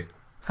and Morty.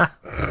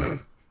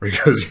 Where he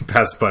goes, you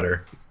pass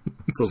butter.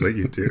 So that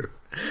you do.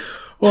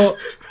 Well,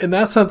 in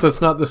that sense,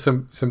 it's not the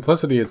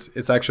simplicity,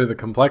 it's actually the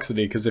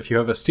complexity, because if you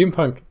have if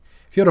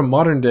you had a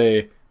modern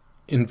day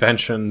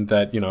invention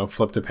that,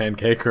 flipped a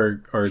pancake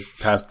or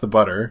passed the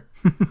butter,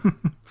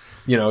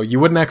 you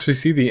wouldn't actually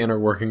see the inner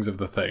workings of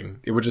the thing.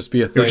 It would just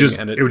be a thing.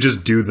 It would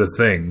just do the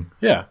thing.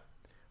 Yeah.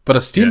 But a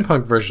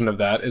steampunk version of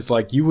that is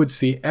like you would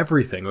see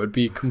everything. It would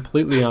be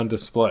completely on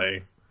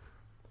display.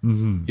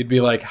 Mm-hmm. You'd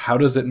be like, how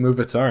does it move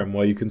its arm?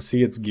 Well, you can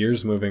see its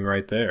gears moving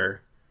right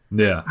there.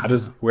 Yeah.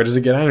 Where does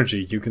it get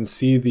energy? You can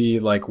see the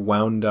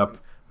wound up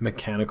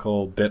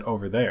mechanical bit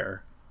over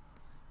there.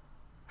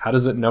 How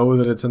does it know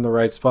that it's in the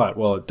right spot?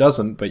 Well, it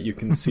doesn't, but you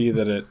can see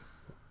that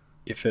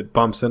if it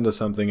bumps into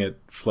something, it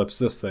flips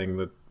this thing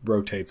that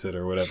rotates it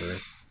or whatever.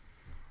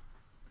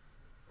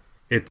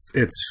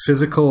 It's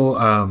physical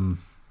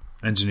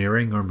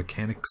engineering or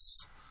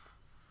mechanics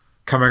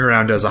coming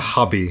around as a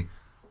hobby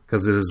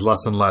because it is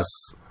less and less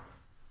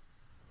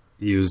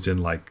used in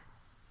like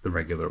the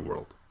regular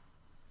world.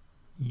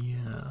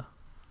 Yeah.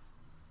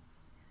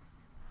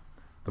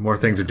 The more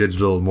things are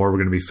digital, the more we're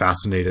going to be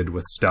fascinated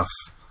with stuff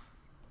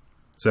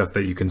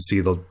that you can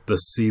see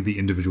the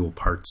individual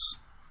parts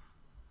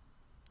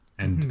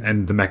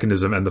and the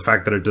mechanism and the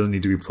fact that it doesn't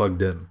need to be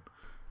plugged in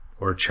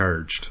or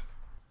charged.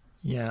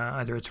 Yeah,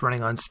 either it's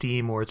running on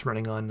Steam or it's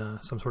running on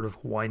some sort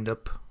of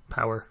wind-up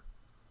power.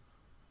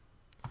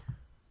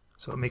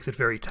 So it makes it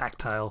very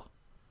tactile.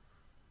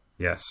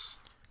 Yes.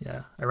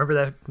 Yeah, I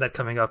remember that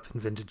coming up in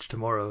Vintage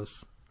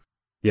Tomorrows.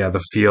 Yeah,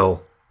 the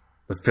feel,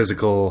 the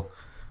physical,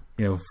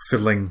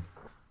 fiddling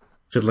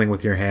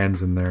with your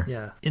hands in there.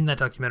 Yeah, in that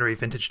documentary,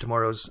 Vintage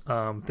Tomorrows,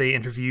 they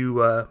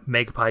interview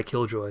Magpie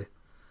Killjoy.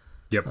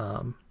 Yep.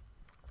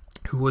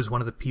 Who was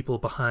one of the people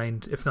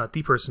behind, if not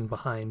the person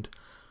behind,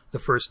 the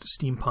first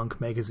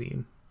steampunk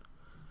magazine.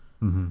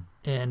 Mm-hmm.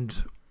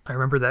 And I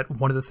remember that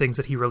one of the things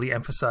that he really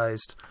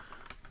emphasized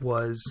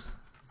was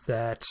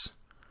that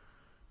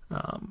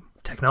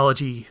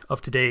technology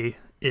of today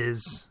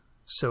is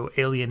so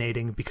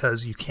alienating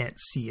because you can't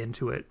see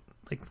into it,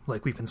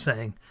 like we've been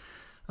saying.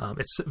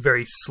 It's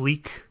very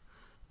sleek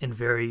and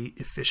very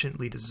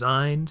efficiently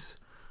designed,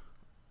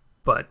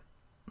 but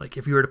like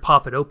if you were to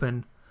pop it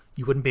open,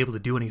 you wouldn't be able to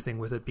do anything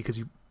with it because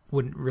you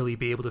wouldn't really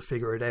be able to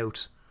figure it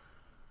out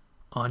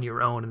on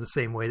your own in the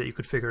same way that you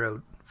could figure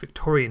out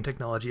Victorian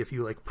technology if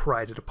you like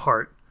pried it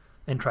apart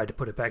and tried to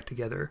put it back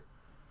together.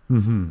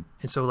 Mm-hmm.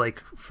 And so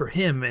like for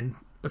him and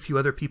a few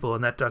other people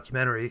in that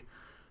documentary,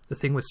 the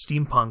thing with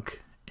steampunk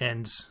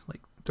and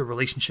like the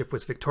relationship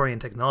with Victorian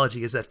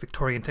technology is that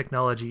Victorian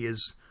technology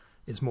is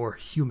more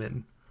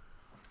human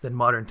than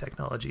modern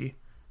technology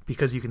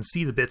because you can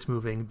see the bits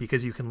moving,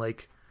 because you can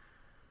like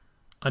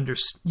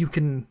you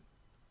can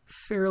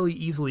fairly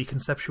easily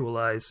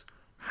conceptualize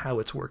how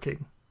it's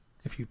working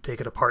if you take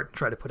it apart and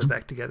try to put it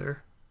back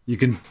together. You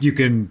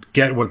can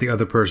get what the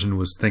other person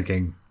was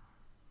thinking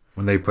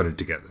when they put it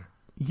together.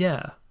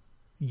 Yeah.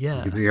 Yeah.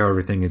 You can see how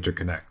everything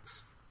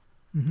interconnects.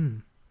 Mm-hmm.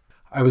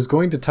 I was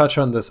going to touch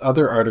on this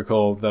other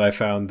article that I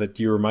found that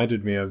you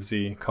reminded me of,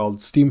 Z, called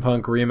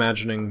Steampunk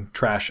Reimagining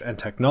Trash and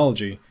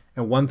Technology.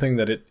 And one thing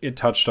that it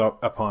touched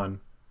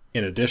upon,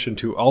 in addition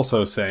to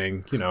also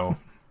saying,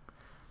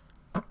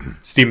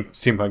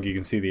 steampunk, you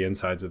can see the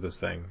insides of this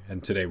thing,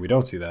 and today we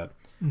don't see that,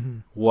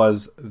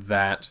 was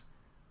that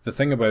the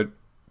thing about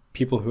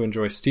people who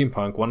enjoy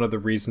steampunk, one of the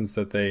reasons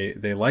that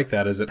they like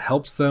that is it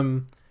helps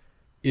them.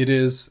 It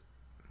is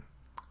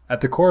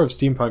at the core of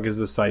steampunk is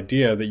this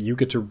idea that you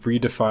get to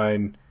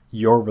redefine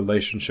your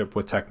relationship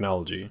with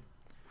technology.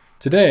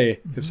 Today,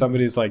 if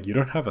somebody's like, you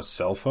don't have a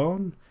cell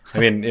phone? I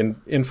mean,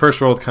 in first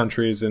world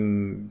countries,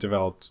 in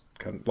developed,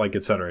 like,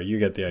 etc., you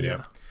get the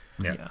idea.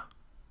 Yeah.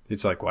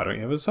 It's like, why don't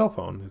you have a cell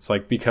phone? It's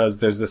like, because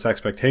there's this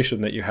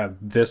expectation that you have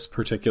this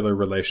particular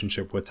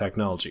relationship with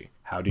technology.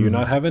 How do you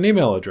not have an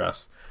email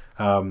address?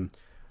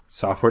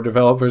 Software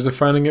developers are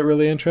finding it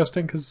really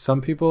interesting because some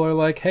people are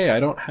like, hey, I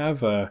don't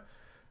have a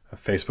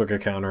Facebook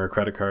account or a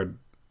credit card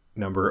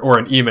number or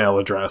an email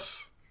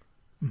address.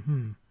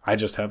 Mm-hmm. I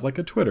just have like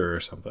a Twitter or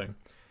something.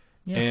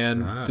 Yeah.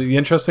 And the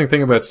interesting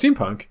thing about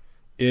steampunk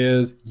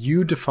is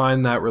you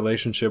define that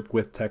relationship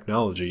with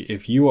technology.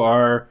 If you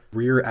are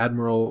Rear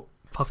Admiral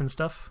Puffin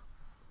stuff?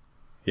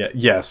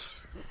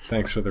 Yes.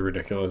 Thanks for the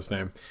ridiculous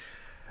name.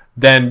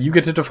 Then you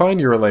get to define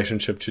your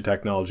relationship to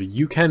technology.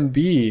 You can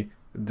be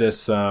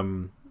this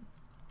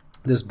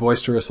this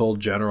boisterous old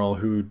general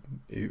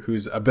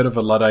who's a bit of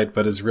a Luddite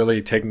but is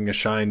really taking a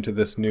shine to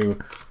this new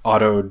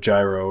auto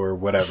gyro or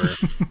whatever.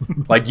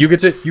 Like you get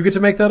to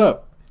make that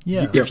up.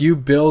 Yeah. If you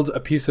build a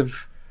piece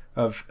of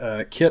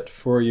kit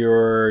for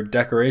your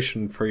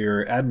decoration, for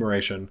your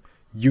admiration,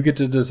 you get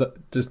to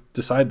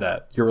decide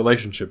that, your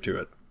relationship to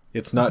it.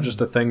 It's not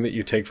just a thing that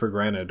you take for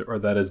granted or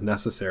that is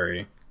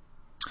necessary.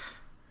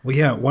 Well,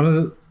 yeah, one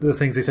of the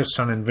things they touched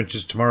on in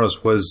Vintage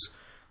Tomorrows was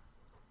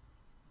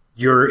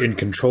you're in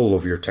control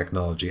of your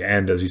technology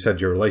and, as you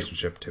said, your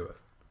relationship to it.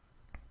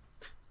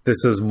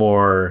 This is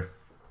more,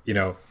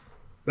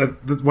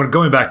 when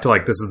going back to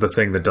like, this is the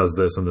thing that does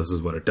this and this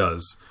is what it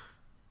does.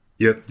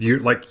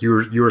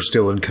 You're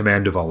still in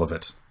command of all of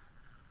it.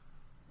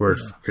 Where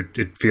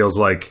it feels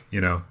like,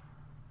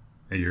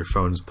 your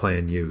phone's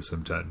playing you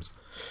sometimes.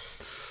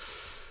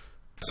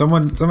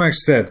 Someone actually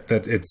said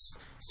that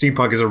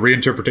steampunk is a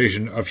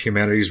reinterpretation of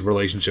humanity's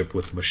relationship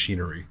with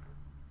machinery.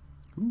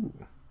 Ooh,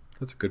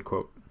 that's a good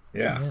quote.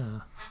 Yeah,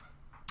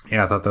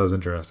 I thought that was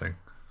interesting.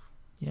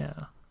 Yeah.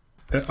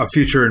 A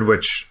future in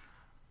which,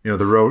 the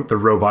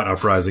robot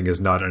uprising is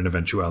not an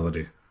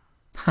eventuality.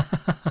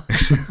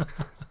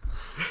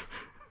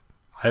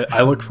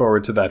 I look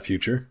forward to that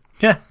future.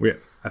 Yeah.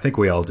 I think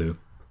we all do.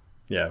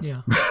 Yeah.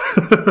 Yeah.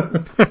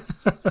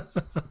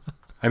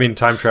 I mean,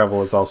 time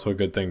travel is also a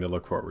good thing to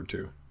look forward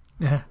to.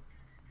 Yeah.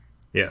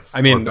 Yes.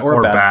 I mean, or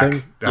a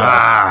bad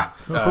back.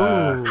 thing.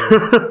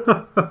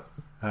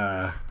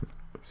 Yeah.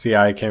 See,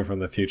 I came from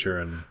the future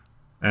and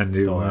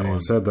stole that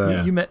one. Said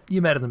that. You met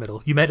in the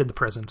middle. You met in the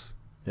present.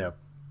 Yeah.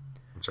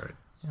 That's right.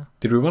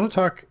 Did we want to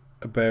talk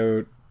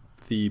about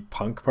the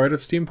punk part of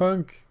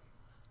steampunk?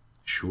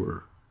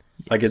 Sure.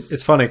 Like,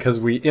 it's funny because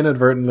we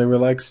inadvertently were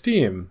like,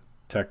 Steam,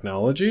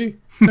 technology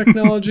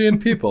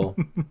and people.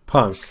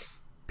 Punk,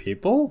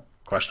 people?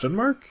 Question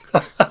mark?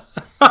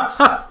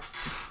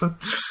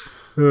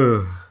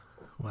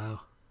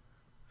 Wow.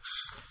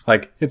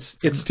 Like, it's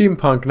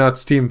steampunk, not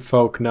steam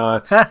folk,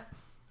 not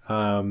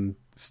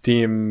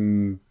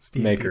steam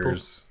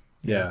makers.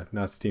 Yeah,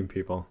 not steam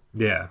people.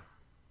 Yeah.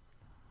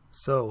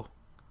 So,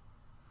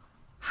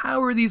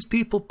 how are these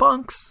people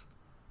punks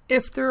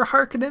if they're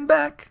harkening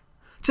back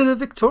to the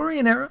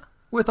Victorian era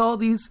with all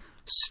these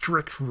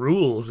strict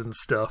rules and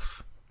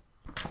stuff?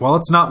 Well,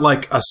 it's not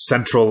like a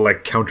central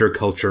like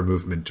counterculture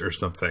movement or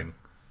something.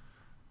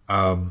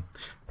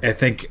 I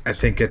think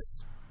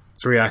it's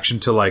a reaction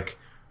to like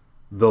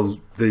the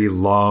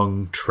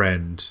long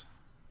trend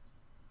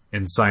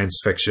in science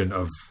fiction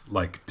of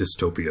like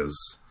dystopias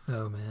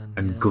Oh man.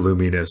 and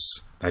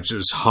gloominess that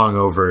just hung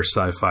over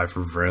sci-fi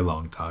for a very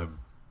long time.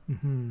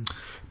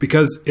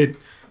 Because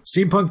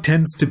steampunk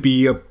tends to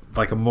be a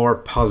more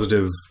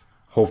positive,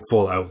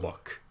 hopeful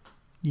outlook.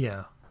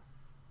 Yeah.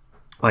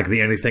 Like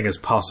the anything is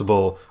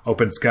possible,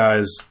 open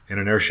skies in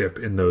an airship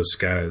in those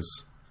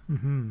skies,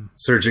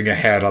 surging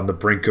ahead on the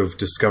brink of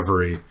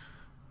discovery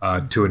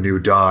to a new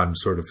dawn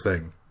sort of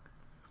thing.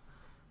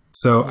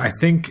 So I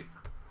think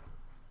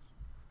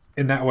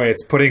in that way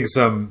it's putting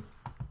some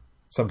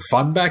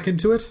fun back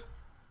into it.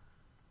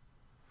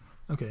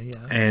 Okay,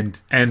 yeah.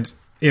 And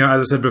you know,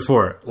 as I said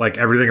before, like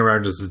everything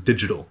around us is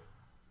digital.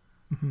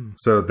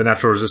 So the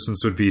natural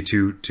resistance would be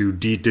to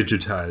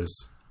de-digitize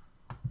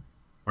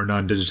or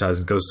non-digitize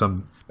and go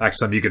back to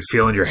something you could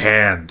feel in your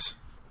hand.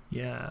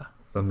 Yeah.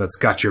 Something that's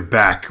got your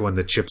back when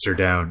the chips are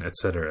down, et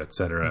cetera, et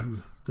cetera.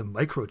 The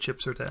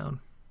microchips are down.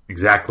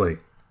 Exactly.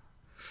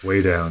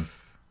 Way down.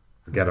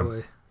 Forget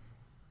them.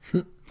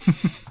 Boy.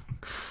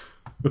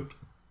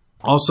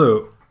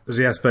 Also, there's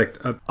the aspect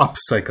of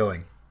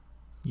upcycling,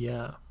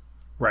 Yeah.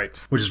 Right.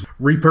 which is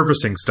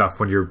repurposing stuff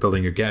when you're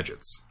building your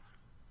gadgets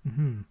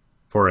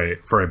for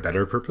a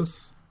better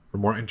purpose, or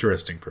more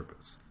interesting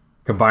purpose,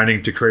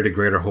 combining to create a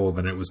greater whole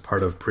than it was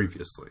part of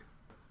previously.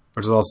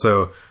 Which is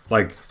also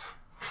like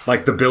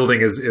the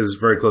building is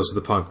very close to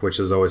the punk, which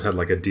has always had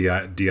like a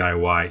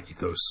DIY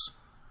ethos,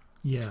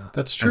 Yeah.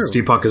 That's true. and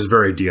steampunk is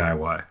very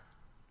DIY.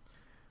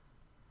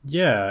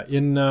 Yeah,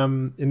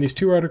 in these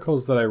two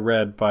articles that I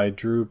read by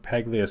Drew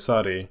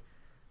Pagliasotti,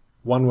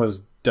 one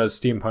was Does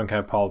Steampunk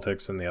Have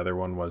Politics? And the other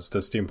one was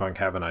Does Steampunk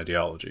Have an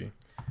Ideology?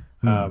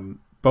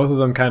 Both of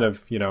them kind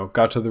of,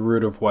 got to the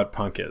root of what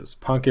punk is.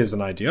 Punk is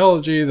an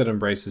ideology that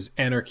embraces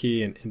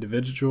anarchy and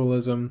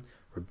individualism,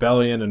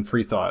 rebellion, and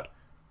free thought.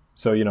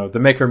 So, the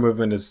maker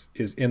movement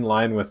is in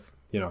line with,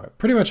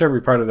 pretty much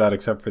every part of that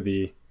except for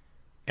the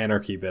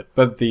anarchy bit.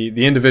 But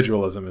the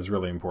individualism is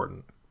really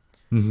important.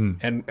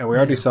 And we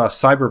already saw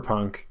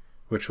cyberpunk,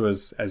 which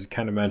was, as you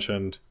kind of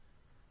mentioned,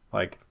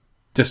 like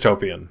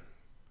dystopian.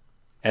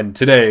 And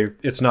today,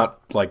 it's not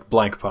like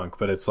blank punk,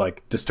 but it's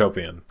like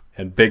dystopian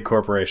and big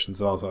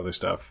corporations and all this other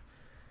stuff.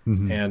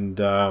 And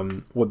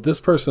what this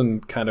person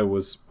kind of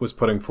was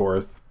putting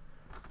forth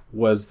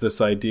was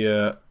this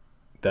idea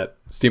that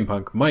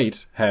steampunk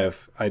might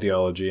have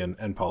ideology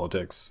and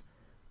politics.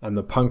 And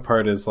the punk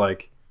part is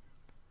like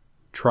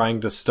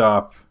trying to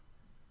stop...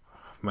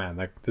 Man,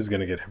 this is going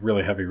to get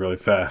really heavy really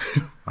fast.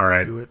 All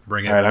right, Do it.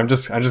 bring it. All right, I'm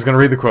just going to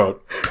read the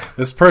quote.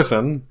 This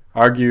person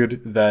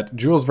argued that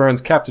Jules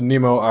Verne's Captain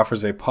Nemo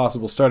offers a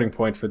possible starting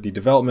point for the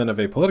development of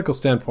a political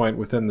standpoint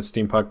within the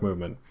steampunk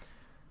movement.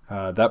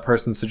 That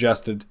person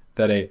suggested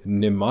that a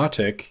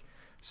mnemotic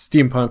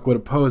steampunk would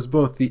oppose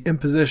both the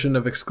imposition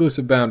of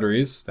exclusive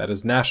boundaries, that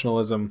is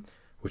nationalism,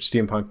 which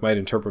steampunk might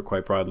interpret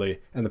quite broadly,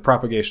 and the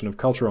propagation of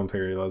cultural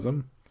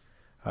imperialism,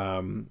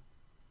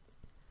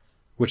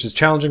 which is a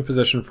challenging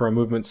position for a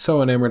movement so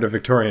enamored of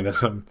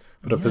Victorianism,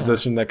 but a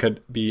position that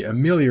could be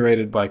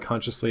ameliorated by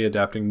consciously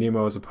adapting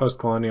Nemo as a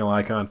post-colonial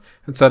icon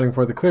and setting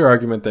forth a clear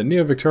argument that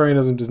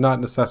neo-Victorianism does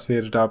not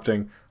necessitate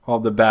adopting all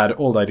the bad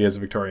old ideas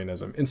of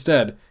Victorianism.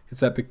 Instead, it's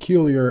that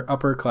peculiar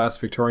upper-class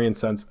Victorian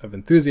sense of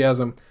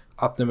enthusiasm,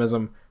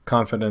 optimism,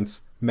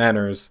 confidence,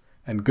 manners,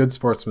 and good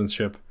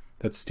sportsmanship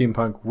that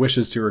steampunk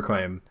wishes to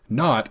reclaim,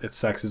 not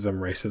its sexism,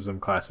 racism,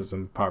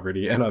 classism,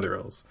 poverty, and other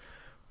ills.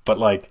 But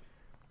like...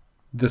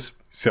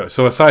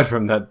 So aside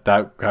from that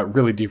got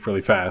really deep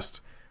really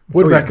fast.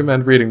 Would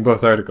recommend reading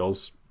both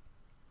articles.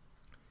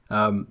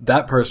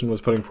 That person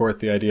was putting forth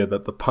the idea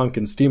that the punk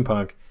and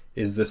steampunk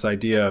is this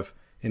idea of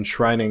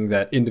enshrining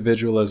that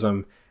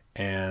individualism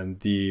and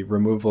the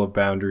removal of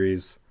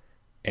boundaries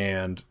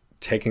and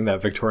taking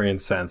that Victorian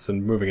sense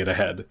and moving it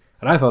ahead.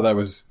 And I thought that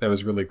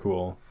was really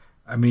cool.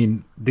 I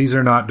mean, these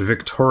are not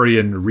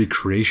Victorian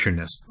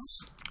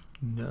recreationists.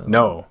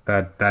 No.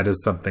 That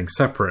is something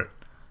separate.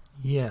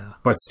 Yeah.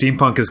 But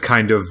steampunk is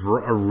kind of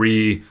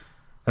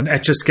an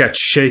etch-a-sketch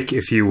shake,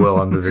 if you will,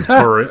 on the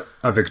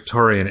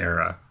Victorian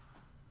era,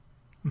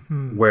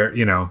 where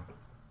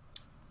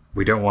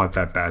we don't want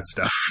that bad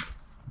stuff.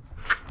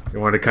 We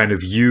want to kind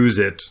of use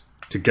it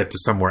to get to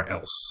somewhere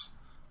else.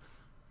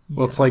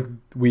 Well, it's like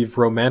we've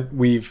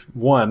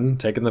one,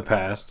 taken the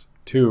past,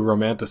 two,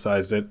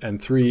 romanticized it,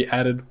 and three,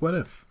 added what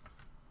if.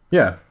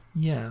 Yeah.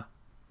 Yeah.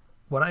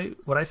 What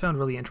I found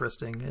really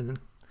interesting, and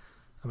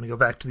I'm going to go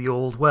back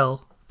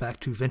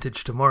to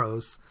Vintage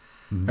Tomorrows,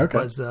 Okay.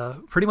 was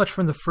pretty much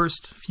from the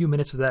first few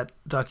minutes of that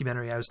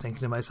documentary, I was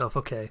thinking to myself,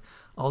 okay,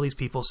 all these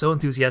people so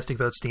enthusiastic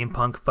about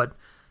steampunk, but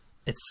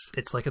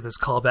it's like this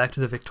callback to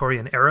the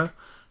Victorian era,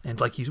 and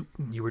like you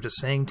were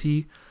just saying,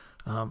 T,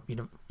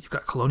 you've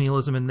got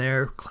colonialism in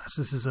there,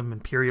 classicism,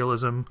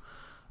 imperialism,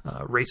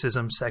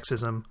 racism,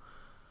 sexism,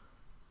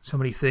 so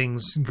many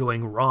things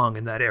going wrong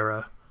in that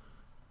era.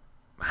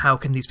 How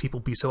can these people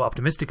be so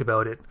optimistic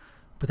about it?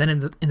 But then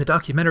in the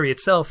documentary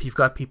itself, you've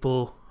got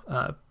people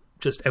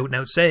just out and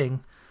out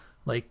saying,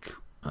 like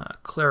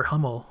Claire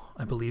Hummel,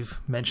 I believe,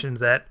 mentioned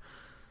that,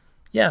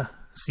 yeah,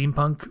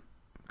 steampunk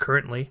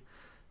currently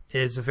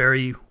is a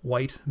very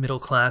white, middle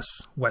class,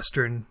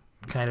 Western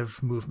kind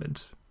of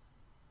movement.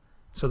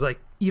 So, like,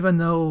 even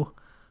though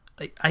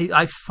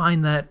I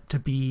find that to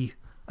be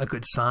a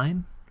good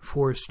sign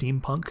for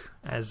steampunk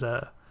as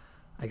a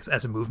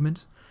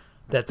movement,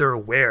 that they're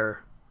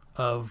aware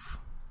of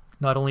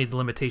not only the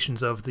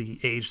limitations of the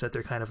age that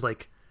they're kind of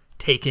like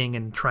taking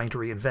and trying to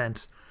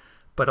reinvent,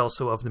 but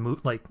also of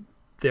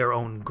their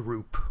own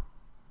group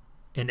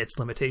and its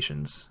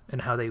limitations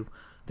and how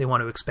they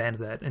want to expand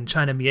that. And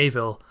China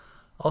Mieville,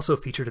 also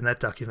featured in that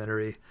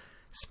documentary,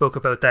 spoke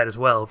about that as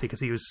well, because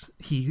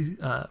he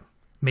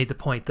made the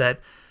point that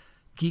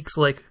geeks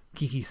like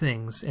geeky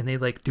things and they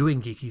like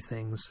doing geeky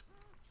things,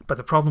 but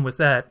the problem with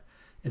that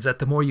is that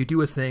the more you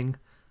do a thing,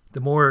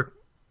 the more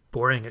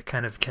boring it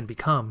kind of can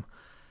become.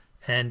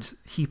 And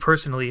he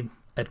personally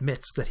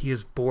admits that he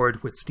is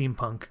bored with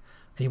steampunk,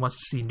 and he wants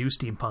to see new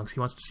steampunks. He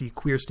wants to see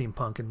queer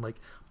steampunk and like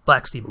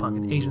black steampunk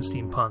and Asian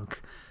steampunk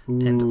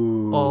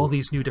and all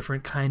these new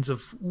different kinds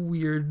of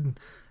weird,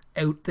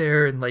 out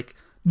there and like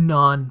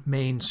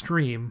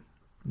non-mainstream,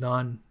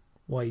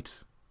 non-white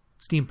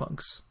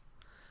steampunks.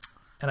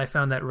 And I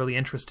found that really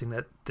interesting,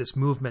 that this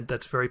movement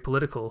that's very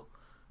political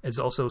is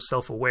also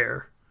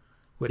self-aware,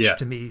 which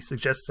to me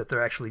suggests that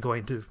they're actually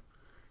going to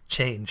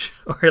change,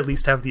 or at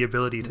least have the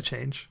ability to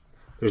change.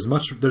 There's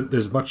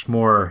much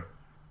more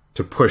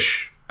to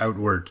push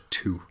outward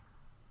to.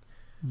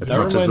 It's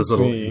not just this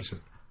little.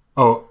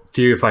 Oh,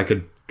 to you, if I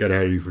could get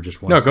ahead of you for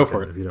just one second, go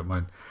for it, if you don't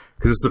mind,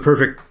 because it's the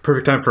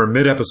perfect time for a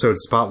mid-episode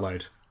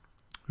spotlight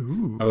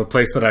of a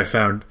place that I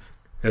found.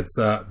 It's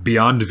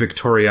Beyond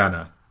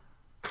Victoriana.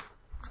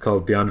 It's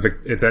called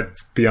It's at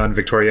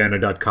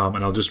beyondvictoriana.com,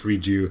 and I'll just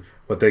read you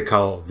what they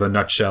call the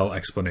nutshell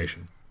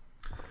explanation.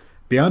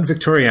 Beyond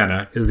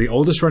Victoriana is the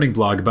oldest running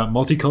blog about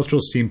multicultural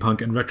steampunk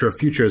and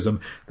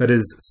retrofuturism that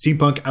is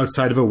steampunk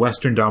outside of a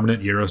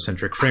Western-dominant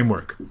Eurocentric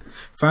framework.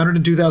 Founded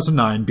in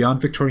 2009,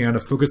 Beyond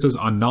Victoriana focuses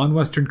on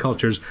non-Western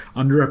cultures,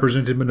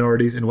 underrepresented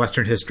minorities in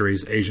Western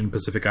histories, Asian,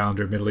 Pacific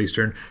Islander, Middle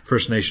Eastern,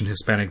 First Nation,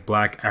 Hispanic,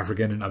 Black,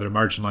 African, and other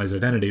marginalized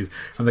identities,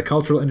 and the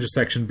cultural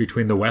intersection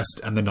between the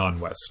West and the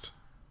non-West.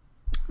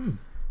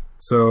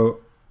 So,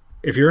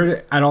 if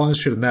you're at all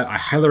interested in that, I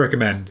highly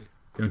recommend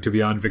going to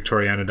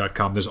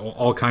beyondvictoriana.com. There's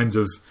all kinds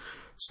of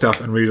stuff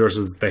and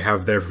resources that they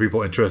have there for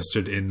people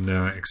interested in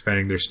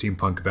expanding their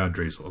steampunk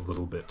boundaries a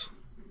little bit.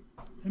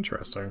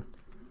 Interesting.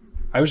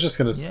 I was just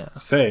going to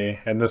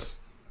say, and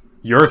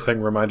your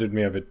thing reminded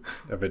me of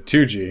it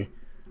too, G.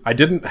 I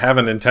didn't have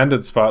an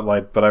intended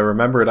spotlight, but I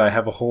remembered I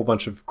have a whole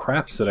bunch of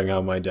crap sitting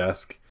on my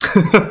desk.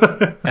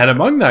 And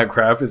among that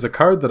crap is a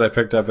card that I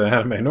picked up in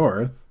Anime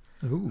North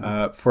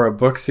for a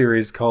book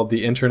series called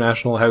The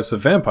International House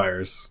of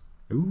Vampires.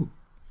 Ooh.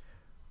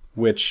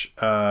 Which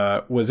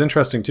was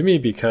interesting to me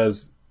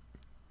because,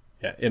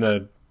 in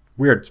a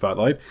weird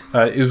spotlight,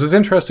 it was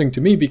interesting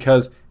to me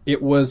because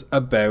it was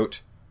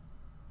about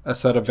a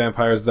set of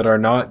vampires that are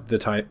not the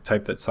type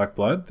that suck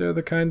blood. They're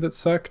the kind that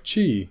suck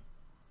chi.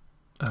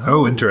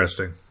 Oh,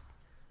 interesting.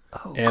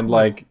 Oh, and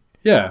cool.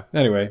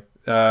 Anyway,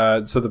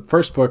 so the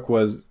first book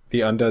was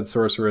The Undead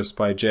Sorceress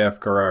by J.F.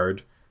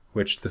 Garrard,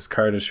 which this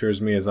card assures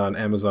me is on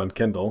Amazon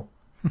Kindle.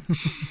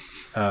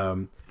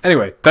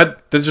 Anyway,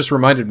 that just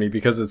reminded me,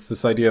 because it's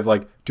this idea of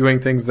like doing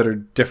things that are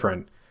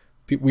different.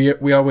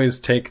 We always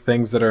take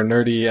things that are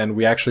nerdy and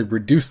we actually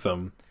reduce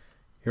them.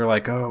 You're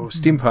like, oh,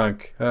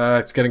 steampunk,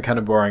 it's getting kind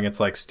of boring. It's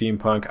like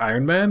steampunk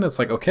Iron Man. It's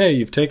like, okay,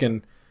 you've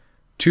taken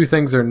two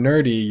things that are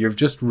nerdy, you've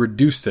just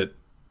reduced it.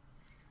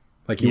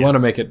 Like you want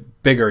to make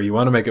it bigger, you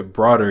want to make it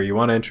broader, you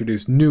want to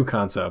introduce new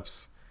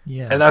concepts.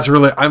 Yeah, and that's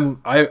really I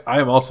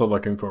am also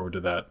looking forward to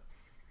that.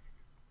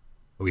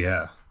 Oh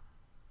yeah,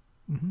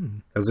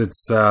 because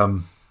it's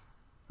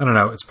I don't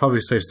know. It's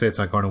probably safe to say it's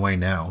not going away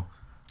now.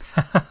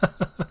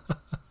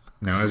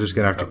 No, it's just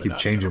gonna have to keep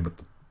changing with,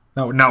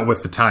 not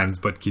with the times,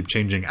 but keep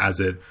changing as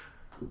it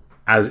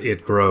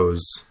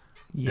grows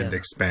and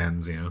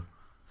expands.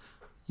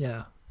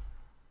 Yeah.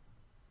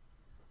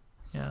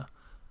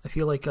 I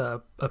feel like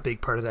a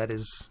big part of that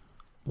is,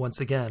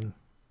 once again,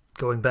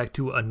 going back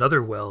to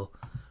another well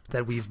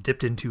that we've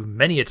dipped into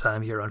many a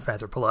time here on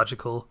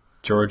Fanthropological.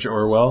 George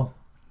Orwell?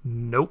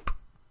 Nope.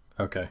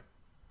 Okay.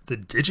 the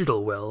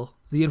digital well,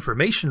 the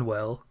information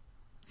well,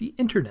 the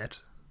internet.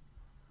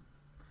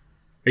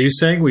 Are you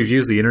saying we've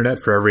used the internet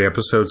for every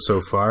episode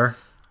so far?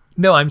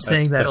 No, I'm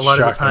saying that a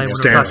lot of the time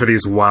Stand for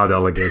these wild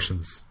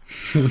allegations.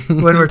 when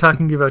we're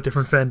talking about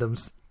different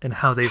fandoms and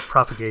how they've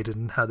propagated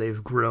and how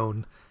they've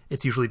grown,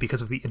 it's usually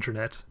because of the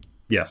internet.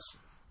 Yes.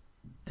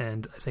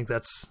 And I think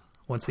that's,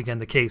 once again,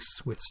 the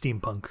case with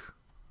steampunk.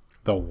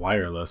 The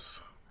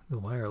wireless. The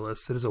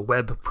wireless. It is a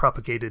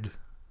web-propagated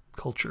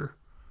culture.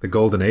 The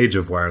golden age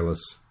of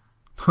wireless.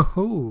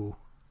 Oh.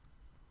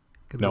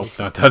 Nope,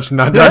 not touching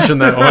that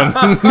one.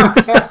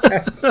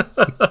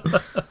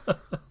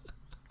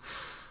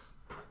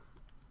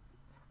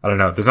 I don't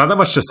know. There's not that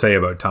much to say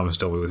about Thomas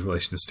Dolby with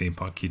relation to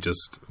steampunk. He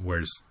just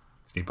wears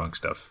steampunk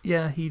stuff.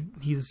 Yeah,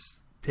 he's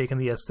taken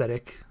the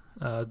aesthetic.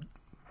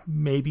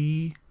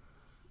 Maybe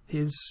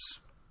his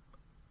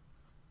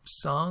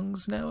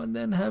songs now and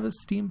then have a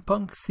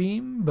steampunk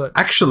theme, but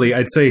actually,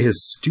 I'd say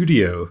his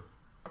studio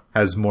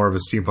has more of a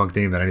steampunk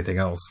theme than anything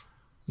else.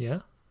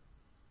 Yeah.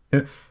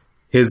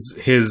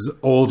 His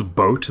old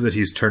boat that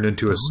he's turned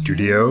into a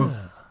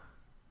studio,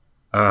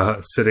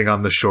 sitting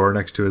on the shore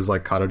next to his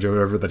like cottage or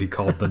whatever, that he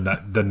called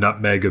the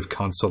Nutmeg of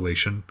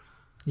Consolation.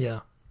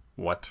 Yeah.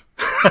 What?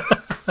 All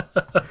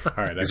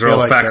right. These are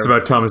all facts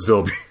about Thomas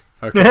Dolby.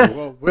 Okay,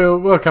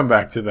 we'll come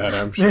back to that,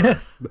 I'm sure.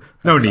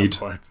 No need.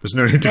 There's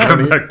no need to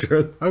come back to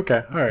it.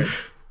 Okay, all right.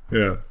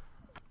 Yeah.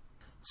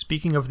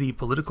 Speaking of the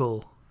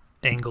political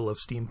angle of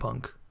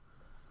steampunk,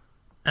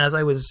 as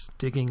I was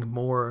digging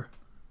more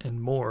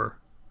and more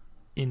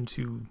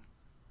into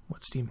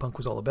what steampunk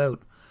was all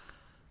about,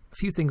 a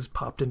few things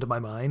popped into my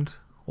mind.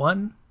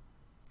 One,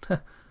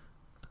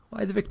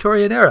 why the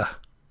Victorian era?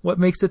 What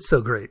makes it so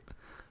great?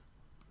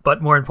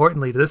 But more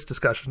importantly to this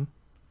discussion,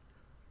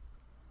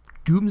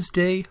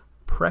 doomsday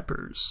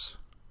preppers.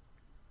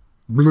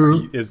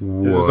 Is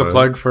this a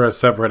plug for a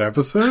separate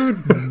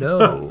episode?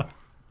 No.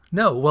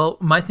 Well,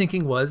 my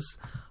thinking was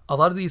a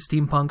lot of these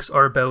steampunks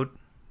are about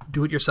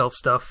do-it-yourself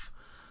stuff.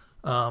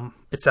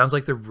 It sounds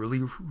like they're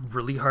really,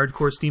 really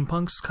hardcore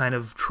steampunks kind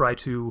of try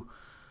to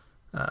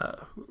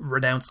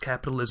renounce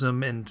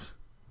capitalism, and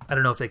I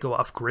don't know if they go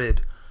off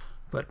grid,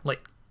 but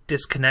like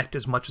disconnect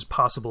as much as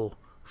possible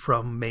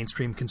from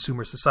mainstream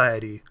consumer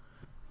society.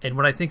 And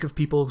when I think of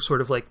people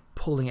sort of like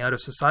pulling out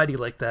of society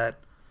like that,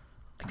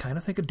 I kind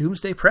of think of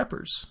doomsday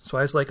preppers. So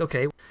I was like,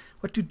 okay,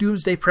 what do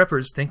doomsday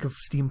preppers think of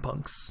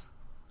steampunks?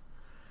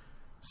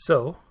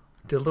 So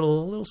did a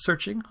little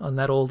searching on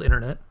that old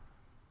internet.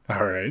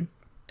 All right.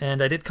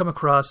 And I did come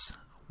across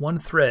one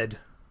thread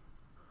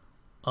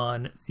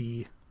on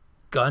the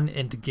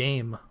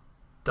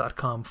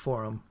gunandgame.com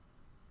forum.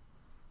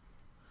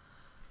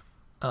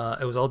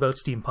 It was all about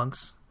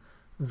steampunks.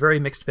 Very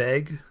mixed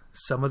bag.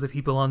 Some of the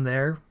people on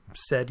there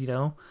said,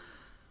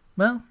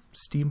 well,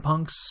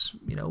 steampunks,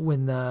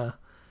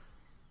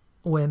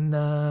 when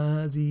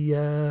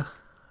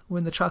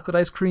the chocolate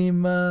ice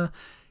cream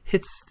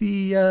hits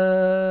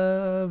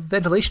the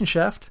ventilation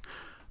shaft,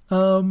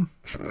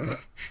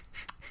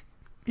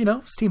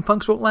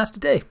 steampunks won't last a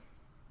day.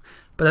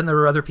 But then there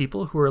were other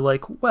people who were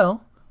like,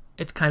 well,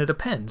 it kind of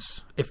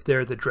depends. If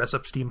they're the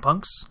dress-up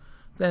steampunks,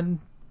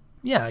 then,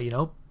 yeah,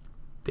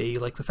 they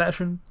like the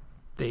fashion,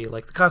 they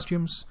like the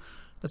costumes.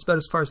 That's about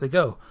as far as they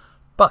go.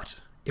 But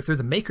if they're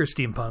the maker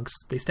steampunks,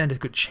 they stand a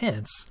good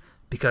chance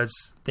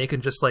because they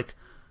can just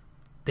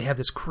they have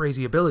this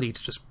crazy ability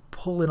to just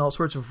pull in all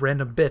sorts of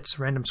random bits,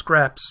 random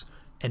scraps,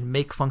 and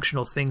make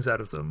functional things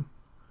out of them.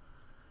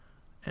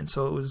 And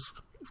so it was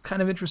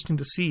kind of interesting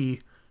to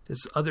see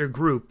this other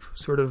group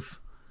sort of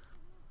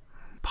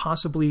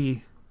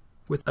possibly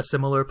with a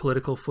similar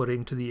political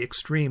footing to the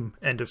extreme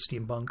end of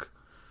steampunk,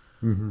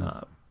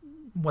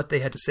 what they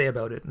had to say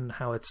about it and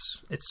how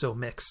it's so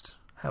mixed.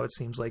 How it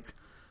seems like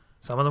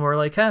some of them are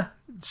like,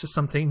 it's just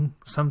something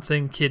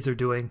kids are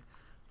doing.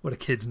 What do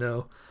kids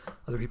know?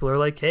 Other people are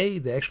like, hey,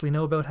 they actually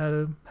know about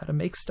how to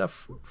make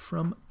stuff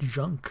from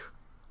junk,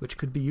 which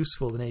could be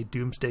useful in a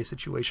doomsday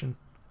situation.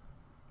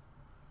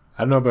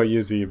 I don't know about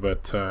you, Z,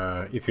 but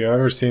if you've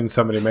ever seen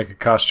somebody make a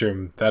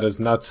costume, that is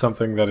not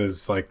something that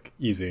is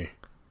easy.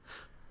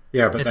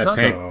 Yeah, but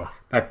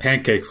that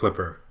pancake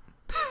flipper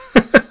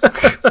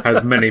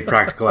has many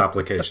practical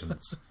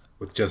applications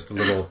with just a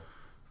little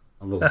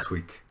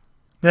tweak.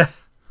 Yeah,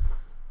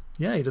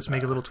 you just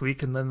make a little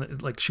tweak and then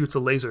it shoots a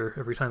laser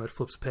every time it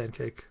flips a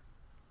pancake.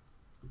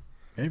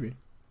 Maybe.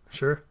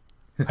 Sure.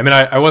 I mean,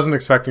 I wasn't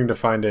expecting to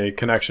find a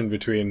connection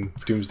between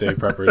doomsday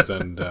preppers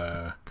and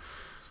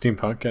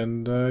steampunk,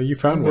 and you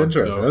found one.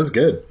 Interesting. So. That was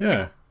good.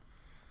 Yeah.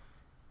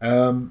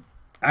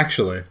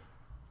 Actually,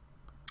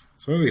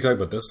 so maybe we can talk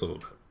about this a little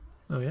bit.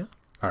 Oh yeah.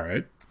 All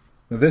right.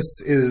 Now, this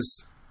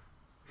is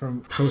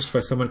from posted by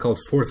someone called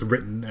Fourth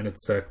Written, and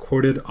it's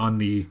quoted on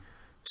the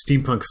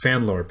Steampunk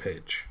fan lore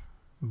page.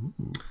 Ooh.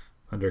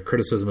 Under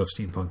criticism of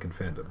steampunk and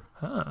fandom.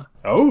 Huh.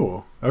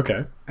 Oh,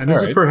 okay. And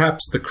this is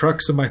perhaps the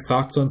crux of my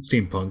thoughts on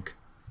steampunk.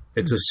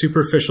 It's a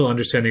superficial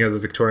understanding of the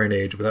Victorian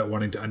age without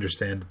wanting to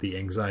understand the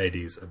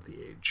anxieties of the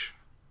age.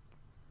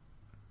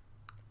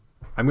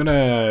 I'm going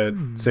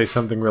to say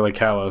something really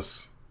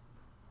callous.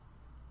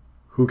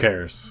 Who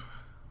cares?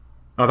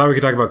 I thought we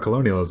could talk about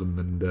colonialism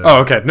and. Oh,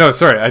 okay. No,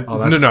 sorry.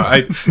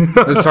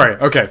 Sorry.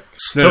 Okay.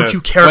 Don't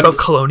you care about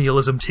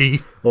colonialism,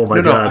 T? Oh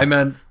my god!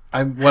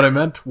 What I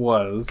meant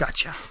was.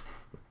 Gotcha.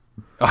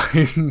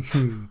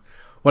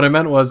 What I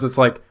meant was, it's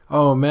like,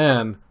 oh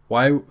man,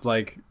 why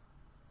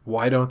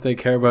don't they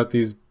care about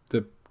the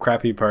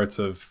crappy parts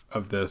of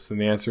this? And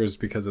the answer is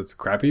because it's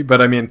crappy.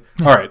 But I mean,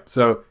 all right.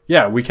 So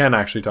yeah, we can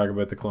actually talk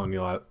about the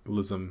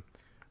colonialism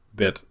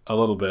bit a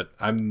little bit.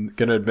 I'm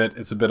gonna admit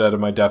it's a bit out of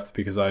my depth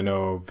because I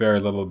know very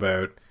little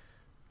about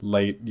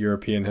late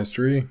European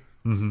history.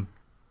 Mm-hmm.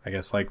 I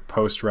guess like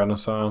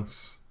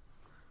post-Renaissance.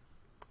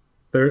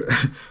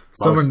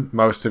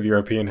 Most of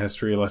European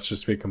history. Let's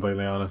just be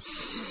completely honest.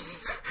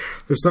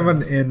 There's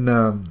someone in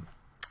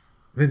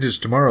Vintage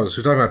Tomorrows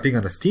who's talking about being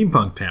on a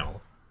steampunk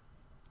panel.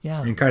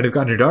 Yeah. And kind of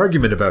got into an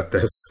argument about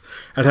this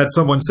and had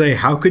someone say,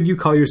 how could you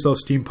call yourself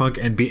steampunk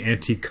and be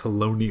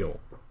anti-colonial?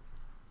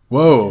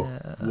 Whoa.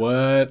 Yeah.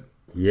 What?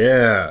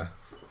 Yeah.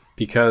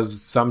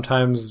 Because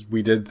sometimes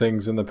we did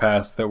things in the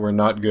past that were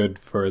not good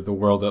for the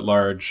world at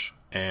large,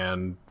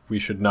 and we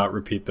should not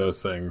repeat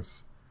those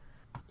things.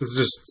 This is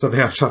just something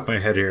off the top of my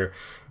head here.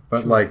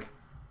 But,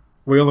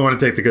 we only want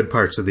to take the good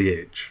parts of the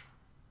age.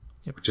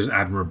 Yep. Which is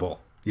admirable.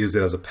 Use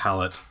it as a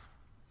palette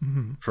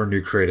for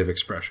new creative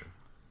expression.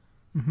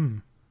 Mm-hmm.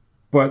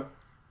 But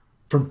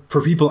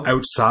for people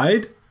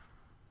outside,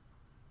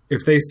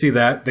 if they see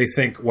that, they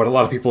think what a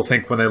lot of people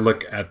think when they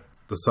look at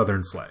the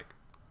Southern flag.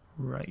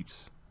 Right.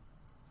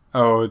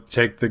 Oh,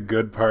 take the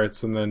good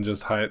parts and then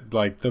just hide.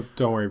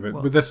 Don't worry,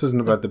 but this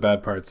isn't about the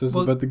bad parts. This is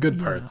about the good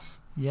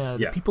parts. Yeah,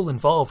 the people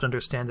involved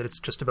understand that it's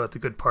just about the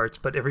good parts,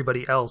 but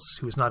everybody else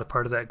who's not a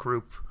part of that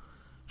group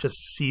just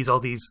sees all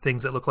these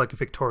things that look like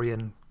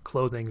Victorian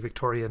clothing,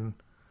 Victorian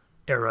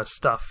era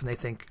stuff, and they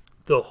think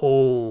the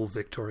whole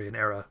Victorian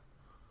era.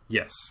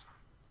 Yes.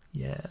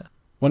 Yeah.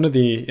 One of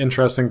the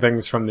interesting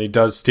things from the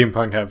Does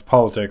Steampunk Have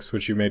Politics,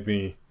 which you made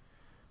me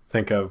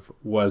think of,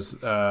 was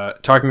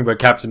talking about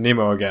Captain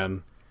Nemo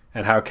again,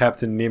 and how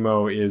Captain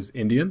Nemo is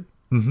Indian,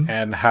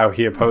 and how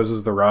he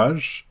opposes the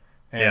Raj,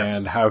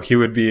 and how he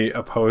would be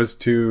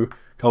opposed to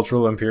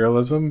cultural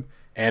imperialism,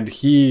 and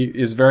he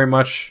is very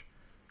much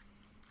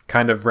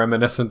kind of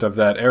reminiscent of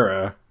that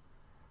era,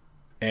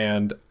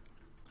 and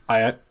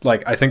I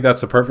think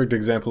that's a perfect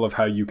example of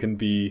how you can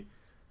be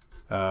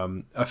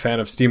a fan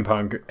of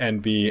steampunk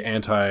and be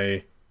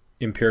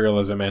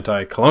anti-imperialism,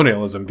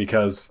 anti-colonialism,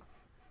 because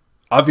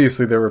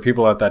obviously there were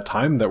people at that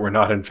time that were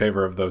not in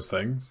favor of those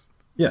things.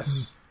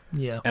 Yes.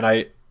 Yeah.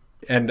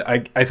 And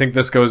I think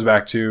this goes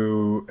back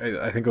to,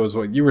 I think it was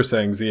what you were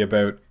saying, Z,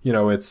 about,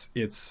 it's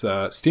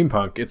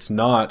steampunk. It's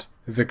not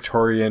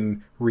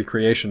Victorian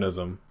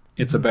recreationism.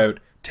 It's about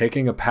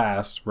taking a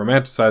past,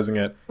 romanticizing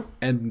it,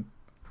 and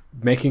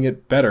making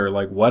it better.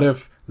 Like, what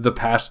if the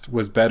past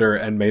was better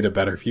and made a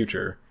better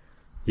future?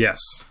 Yes.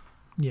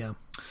 Yeah.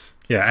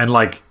 Yeah, and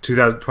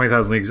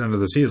 20,000 Leagues Under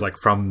the Sea is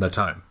from the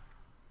time.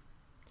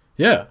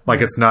 Yeah.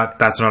 That's not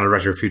a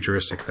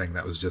retrofuturistic thing.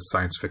 That was just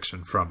science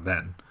fiction from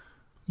then.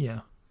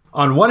 Yeah.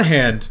 On one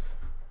hand,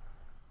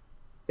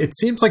 it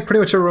seems like pretty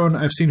much everyone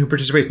I've seen who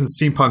participates in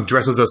steampunk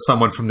dresses as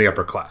someone from the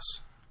upper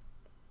class.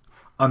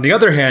 On the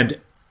other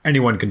hand,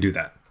 anyone can do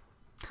that.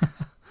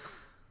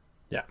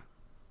 Yeah.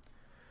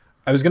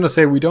 I was going to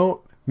say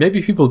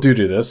maybe people do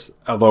this,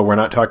 although we're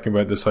not talking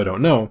about this, so I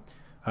don't know.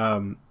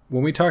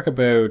 When we talk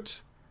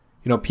about,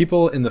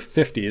 people in the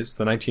 50s,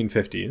 the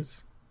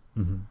 1950s,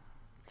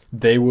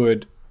 they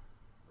would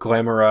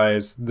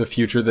glamorize the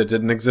future that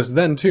didn't exist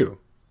then too.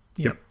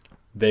 Yep.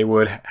 They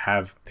would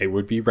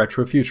be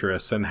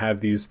retrofuturists and have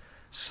these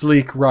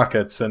sleek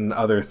rockets and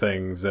other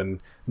things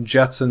and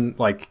jets, and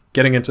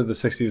getting into the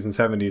 60s and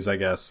 70s, I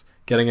guess,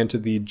 getting into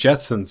the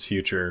Jetsons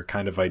future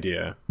kind of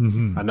idea.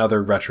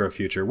 Another retro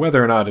future,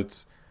 whether or not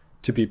it's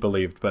to be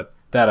believed, but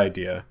that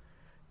idea.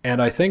 And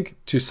I think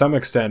to some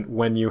extent,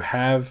 when you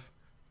have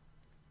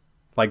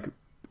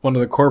one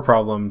of the core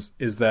problems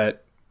is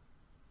that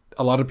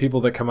a lot of people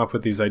that come up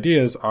with these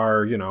ideas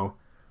are,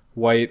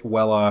 white,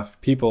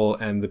 well-off people,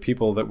 and the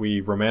people that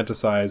we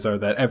romanticize are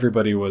that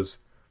everybody was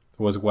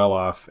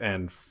well-off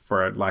and,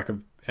 for lack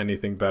of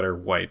anything better,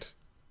 white.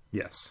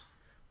 Yes.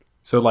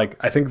 So,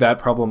 I think that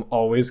problem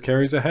always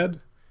carries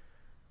ahead,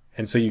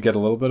 and so you get a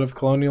little bit of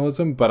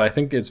colonialism, but I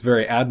think it's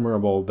very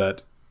admirable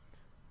that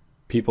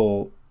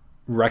people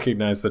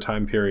recognize the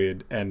time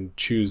period and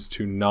choose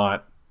to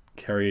not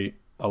carry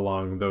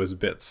along those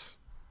bits.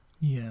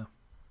 Yeah.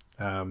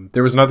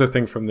 There was another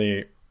thing from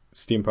the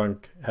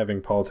Steampunk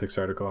Having Politics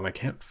article, and I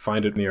can't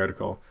find it in the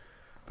article,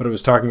 but it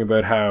was talking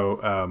about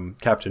how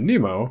Captain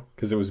Nemo,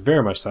 because it was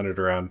very much centered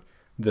around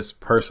this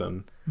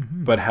person,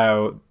 but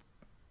how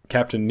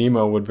Captain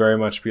Nemo would very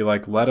much be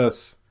let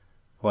us,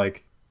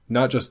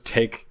 not just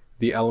take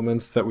the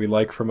elements that we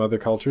like from other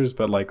cultures,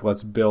 but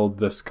let's build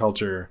this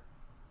culture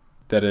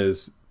that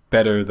is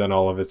better than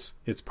all of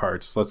its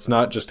parts. Let's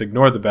not just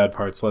ignore the bad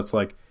parts. Let's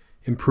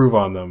improve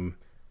on them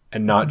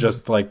and not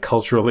just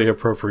culturally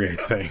appropriate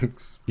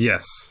things.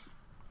 Yes.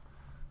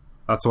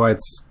 That's why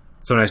it's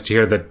so nice to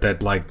hear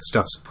that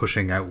stuff's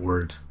pushing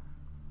outward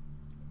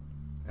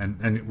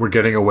and we're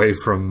getting away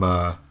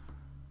from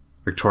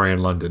Victorian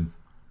London.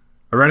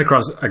 I ran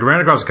across a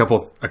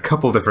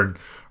couple different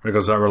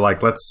articles that were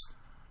like, let's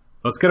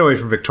get away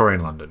from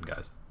Victorian London,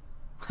 guys.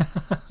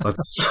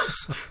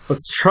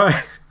 let's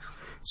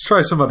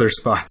try some other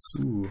spots.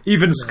 Ooh.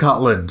 Even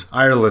Scotland,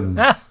 Ireland.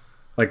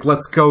 Like,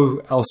 let's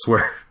go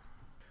elsewhere.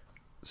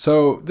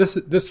 So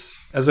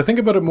this, as I think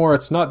about it more,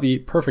 it's not the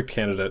perfect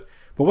candidate.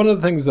 But one of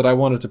the things that I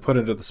wanted to put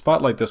into the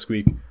spotlight this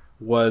week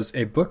was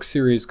a book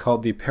series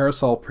called The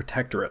Parasol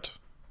Protectorate.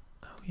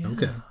 Oh, yeah.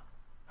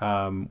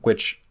 Okay.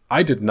 Which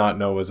I did not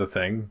know was a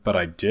thing, but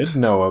I did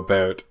know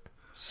about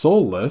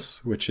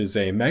Soulless, which is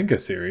a manga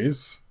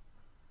series,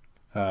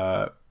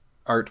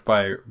 art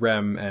by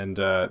Rem, and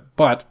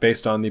but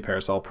based on the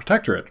Parasol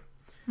Protectorate,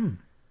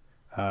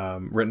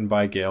 written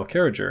by Gail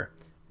Carriger.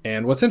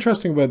 And what's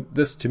interesting about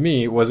this to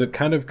me was it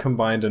kind of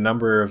combined a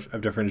number of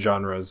different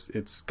genres.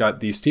 It's got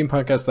the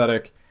steampunk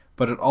aesthetic,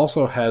 but it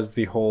also has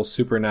the whole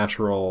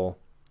supernatural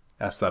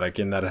aesthetic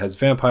in that it has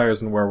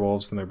vampires and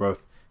werewolves, and they're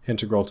both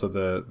integral to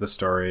the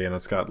story. And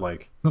it's got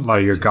like A lot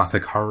of your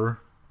gothic horror.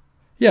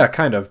 yeah,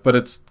 kind of, but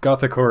it's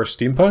gothic horror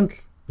steampunk,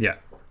 Yeah.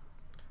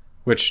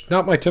 which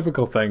not my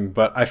typical thing,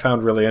 but I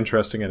found really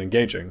interesting and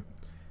engaging.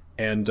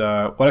 And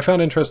what I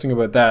found interesting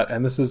about that,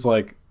 and this is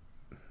like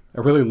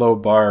a really low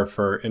bar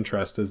for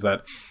interest, is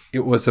that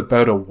it was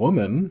about a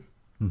woman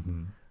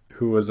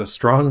who was a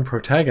strong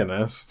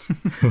protagonist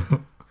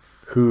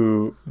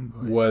who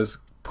was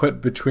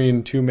put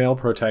between two male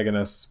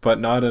protagonists, but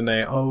not in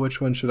a, oh,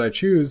 which one should I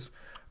choose?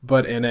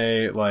 But in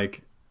a,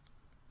 like,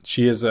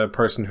 she is a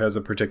person who has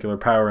a particular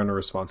power and a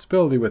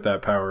responsibility with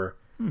that power,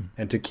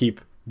 and to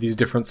keep these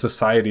different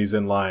societies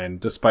in line,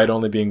 despite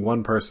only being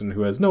one person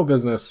who has no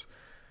business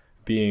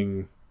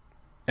being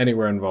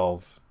anywhere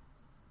involved,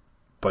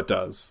 but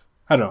does.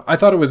 I don't know. I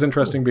thought it was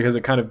interesting because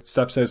it kind of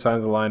steps outside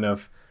the line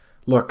of,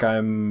 look,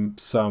 I'm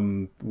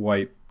some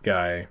white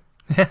guy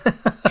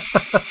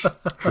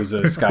who's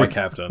a sky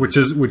captain. Which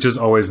is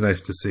always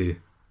nice to see.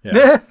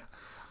 Yeah.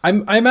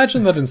 I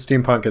imagine that in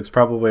steampunk it's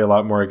probably a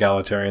lot more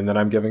egalitarian than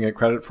I'm giving it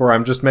credit for.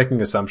 I'm just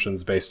making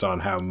assumptions based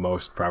on how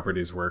most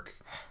properties work.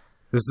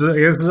 This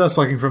is us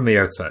looking from the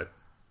outside.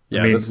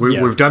 Yeah, I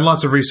mean, we've done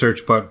lots of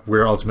research, but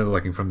we're ultimately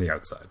looking from the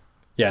outside.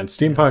 Yeah, and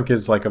steampunk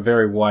is like a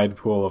very wide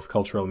pool of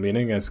cultural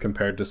meaning as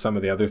compared to some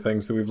of the other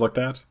things that we've looked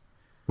at.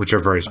 Which are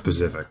very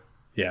specific.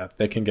 Yeah,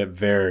 they can get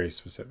very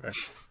specific.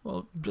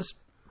 Well, just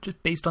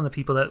based on the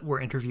people that were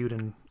interviewed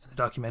in the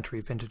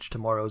documentary Vintage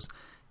Tomorrows,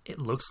 it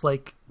looks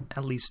like,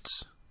 at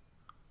least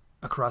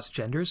across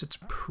genders, it's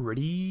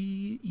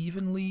pretty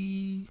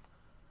evenly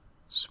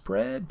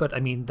spread. But I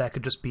mean, that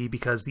could just be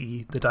because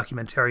the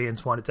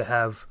documentarians wanted to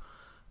have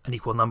an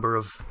equal number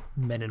of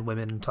men and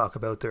women talk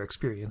about their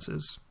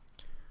experiences.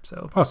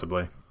 So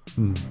Possibly.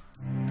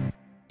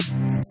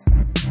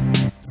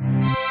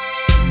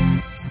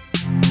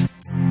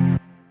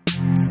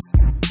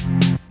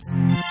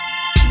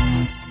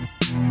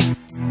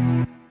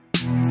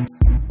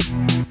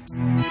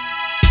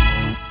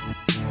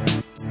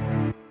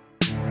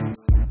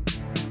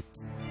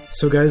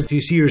 So, guys, do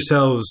you see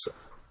yourselves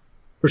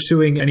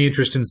pursuing any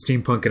interest in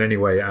steampunk in any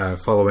way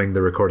following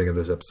the recording of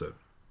this episode?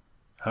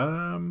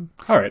 All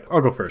right,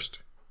 I'll go first.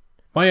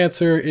 My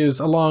answer is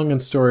a long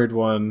and storied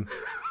one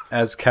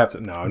as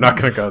Captain... No, I'm not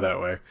going to go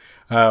that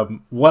way.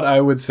 What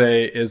I would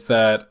say is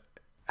that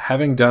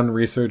having done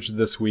research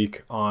this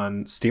week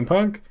on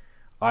steampunk,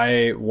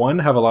 I, one,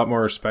 have a lot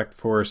more respect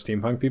for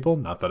steampunk people.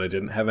 Not that I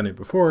didn't have any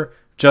before,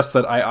 just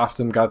that I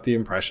often got the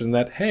impression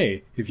that,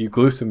 hey, if you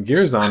glue some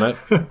gears on it,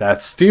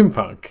 that's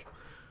steampunk.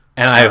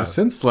 And I have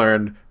since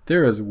learned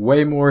there is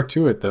way more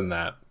to it than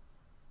that.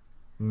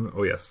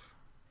 Oh, yes.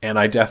 And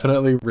I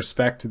definitely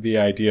respect the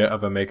idea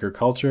of a maker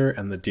culture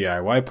and the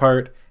DIY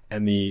part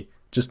and the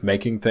just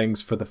making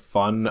things for the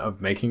fun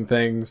of making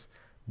things,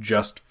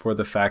 just for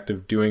the fact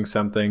of doing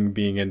something,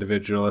 being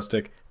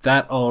individualistic.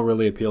 That all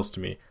really appeals to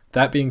me.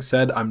 That being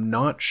said, I'm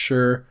not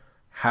sure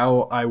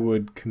how I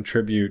would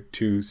contribute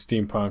to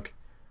steampunk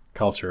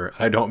culture.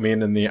 I don't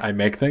mean in the I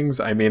make things.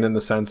 I mean in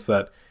the sense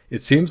that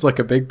it seems like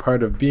a big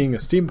part of being a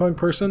steampunk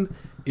person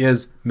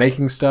is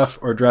making stuff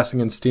or dressing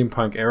in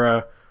steampunk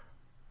era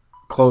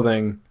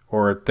clothing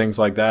or things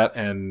like that,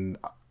 and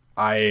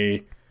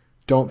I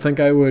don't think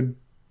I would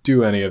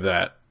do any of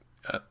that.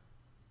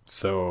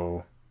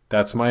 So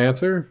that's my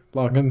answer,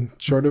 long and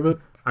short of it.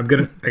 I'm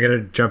gonna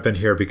jump in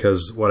here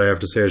because what I have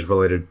to say is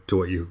related to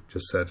what you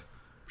just said.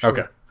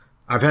 Okay.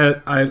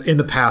 In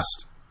the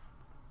past,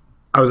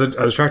 I was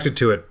attracted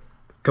to it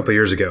a couple of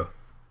years ago,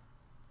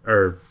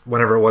 or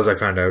whenever it was. I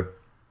found out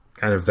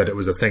kind of that it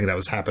was a thing that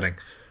was happening,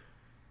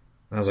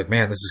 and I was like,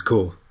 man, this is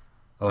cool.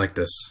 I like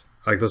this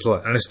a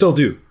lot, and I still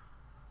do.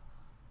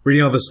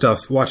 Reading all this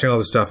stuff, watching all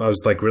this stuff, I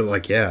was like, really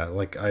like, yeah,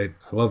 like I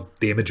love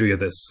the imagery of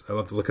this. I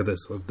love the look of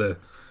this. I love the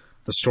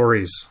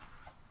stories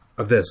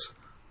of this.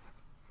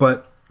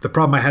 But the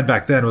problem I had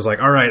back then was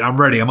like, all right,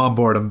 I'm ready. I'm on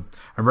board. I'm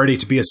ready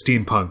to be a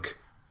steampunk.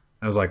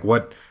 I was like,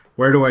 what?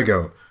 Where do I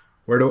go?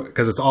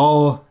 Because it's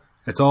all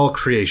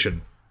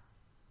creation.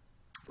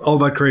 all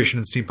about creation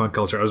and steampunk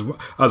culture.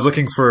 I was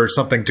looking for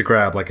something to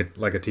grab, like a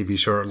TV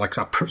show, or like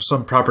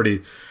some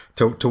property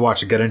to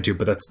watch and get into,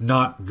 but that's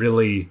not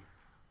really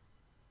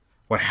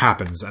what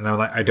happens. And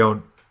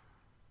I'm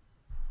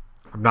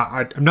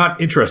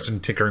not interested in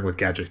tinkering with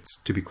gadgets,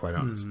 to be quite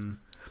honest.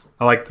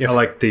 I like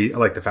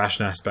the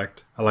fashion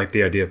aspect. I like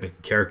the idea of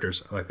making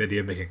characters. I like the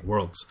idea of making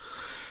worlds.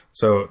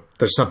 So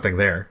there's something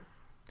there.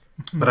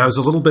 But I was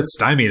a little bit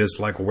stymied as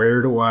like,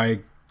 where do I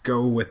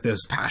go with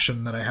this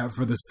passion that I have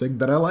for this thing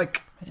that I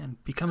like?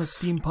 And become a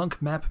steampunk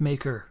map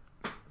maker.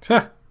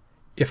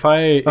 If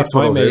I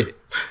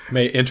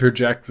may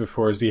interject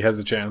before Z has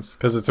a chance,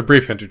 because it's a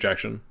brief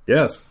interjection.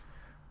 Yes.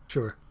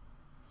 Sure.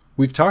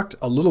 We've talked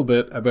a little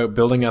bit about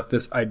building up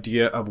this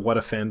idea of what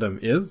a fandom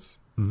is.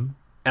 Mm-hmm.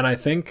 And I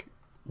think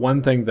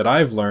one thing that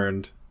I've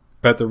learned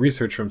about the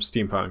research from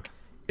steampunk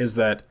is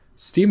that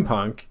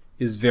steampunk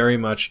is very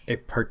much a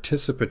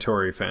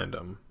participatory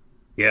fandom.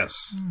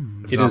 Yes.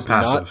 It's It not is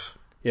passive.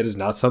 It is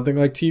not something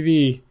like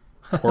TV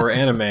or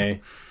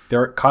anime.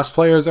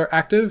 Cosplayers are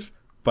active,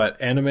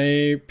 but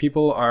anime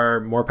people are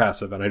more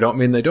passive. And I don't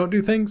mean they don't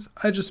do things.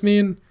 I just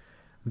mean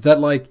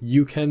that like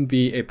you can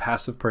be a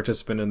passive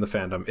participant in the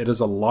fandom. It is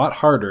a lot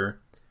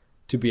harder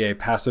to be a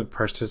passive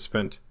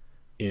participant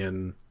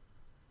in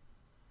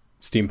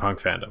steampunk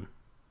fandom.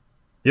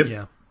 Yep.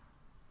 Yeah.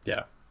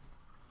 Yeah.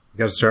 You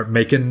got to start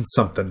making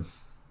something.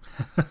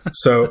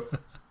 So,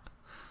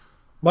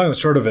 long and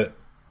short of it,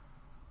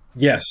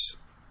 yes,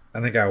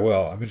 I think I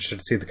will. I'm interested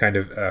to see the kind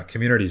of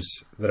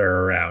communities that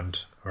are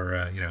around,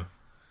 or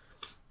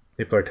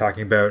people are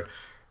talking about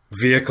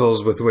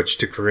vehicles with which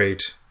to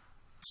create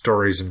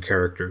stories and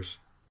characters.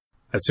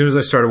 As soon as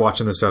I started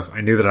watching this stuff,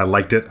 I knew that I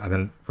liked it, and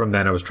then from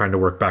then I was trying to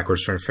work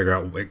backwards, trying to figure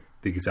out the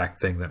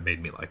exact thing that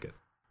made me like it.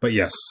 But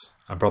yes,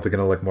 I'm probably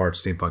going to look more at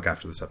steampunk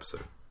after this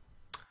episode.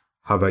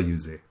 How about you,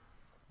 Z?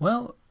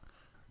 Well,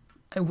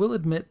 I will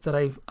admit that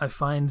I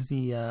find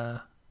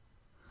the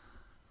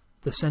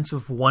sense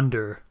of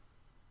wonder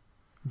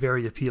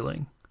very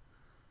appealing.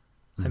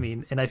 I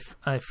mean, and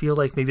I feel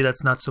like maybe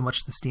that's not so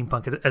much the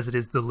steampunk as it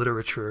is the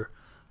literature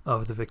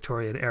of the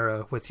Victorian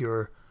era, with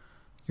your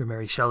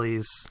Mary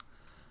Shelleys,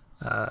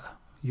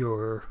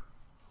 your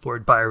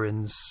Lord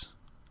Byrons,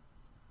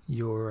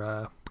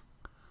 your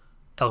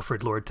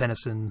Alfred Lord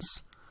Tennysons,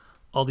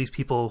 all these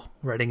people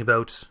writing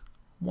about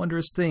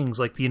wondrous things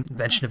like the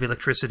invention of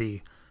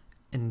electricity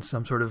in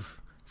some sort of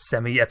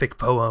semi-epic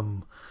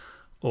poem,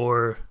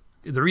 or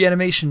the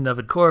reanimation of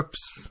a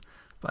corpse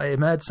by a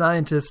mad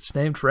scientist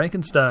named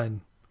Frankenstein,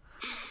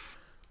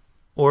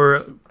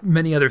 or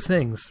many other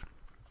things.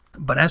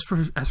 But as for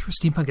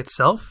steampunk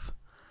itself,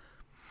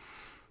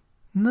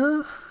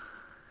 no,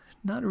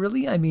 not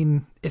really. I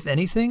mean, if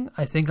anything,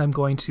 I think I'm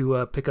going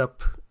to pick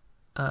up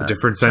The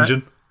Difference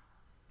Engine?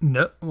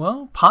 No,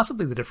 well,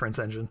 possibly the Difference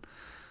Engine,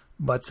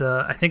 but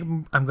I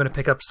think I'm going to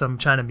pick up some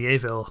China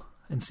Mieville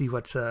and see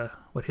what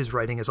his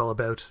writing is all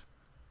about.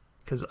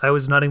 Because I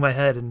was nodding my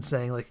head and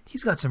saying, like,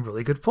 he's got some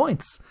really good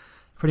points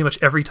pretty much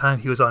every time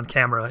he was on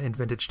camera in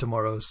Vintage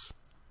Tomorrows.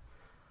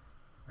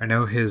 I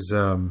know his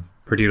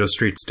Perdido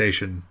Street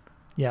Station.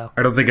 Yeah.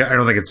 I don't think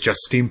it's just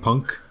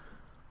steampunk,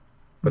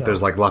 but No.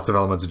 there's like lots of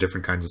elements of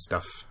different kinds of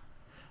stuff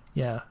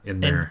Yeah. in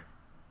there.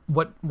 And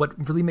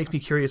what really makes me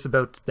curious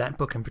about that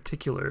book in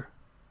particular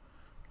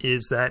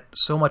is that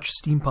so much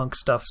steampunk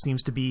stuff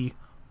seems to be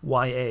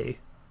YA.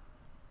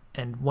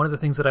 And one of the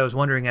things that I was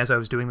wondering as I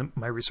was doing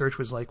my research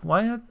was like,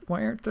 why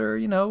aren't there,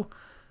 NA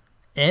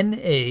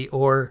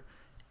or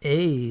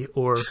A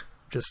or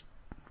just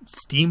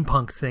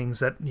steampunk things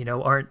that,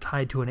 aren't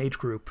tied to an age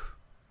group?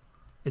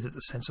 Is it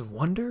the sense of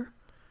wonder?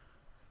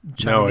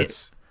 No,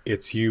 it's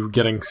you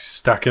getting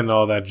stuck in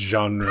all that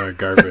genre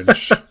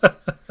garbage.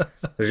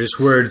 They're just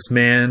words,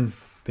 man.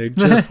 They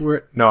just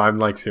were. No, I'm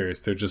like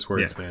serious. They're just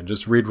words, Yeah. man.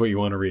 Just read what you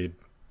want to read.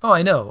 Oh,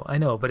 I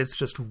know, but it's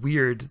just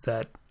weird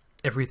that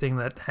everything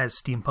that has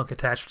steampunk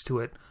attached to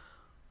it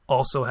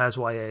also has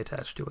YA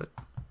attached to it.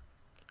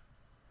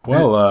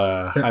 Well,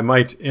 I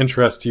might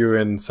interest you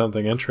in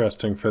something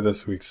interesting for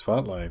this week's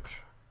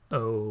spotlight.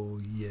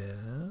 Oh,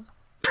 yeah.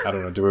 I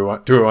don't know. Do we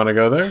want to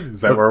go there? Is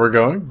that where we're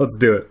going? Let's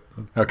do it.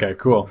 Okay,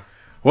 cool.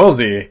 Well,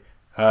 Z,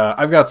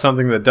 I've got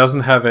something that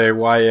doesn't have a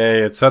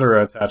YA,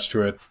 etc. attached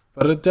to it,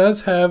 but it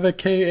does have a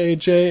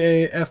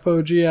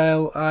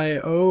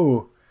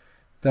KAJAFOGLIO.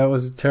 That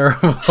was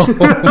terrible. Do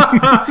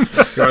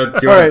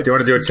you want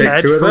to do a take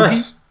two of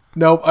that?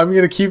 Nope, I'm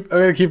gonna keep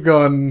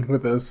going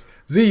with this.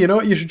 Z, you know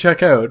what you should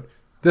check out?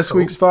 This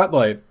week's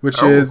spotlight,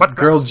 which is what's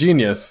Girl that?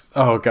 Genius.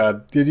 Oh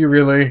god, did you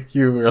really?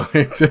 You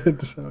really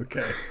did.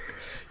 Okay.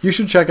 You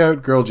should check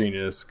out Girl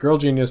Genius. Girl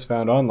Genius,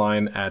 found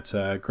online at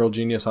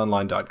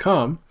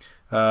girlgeniusonline.com,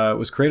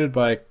 was created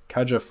by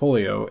Kaja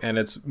Folio, and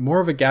it's more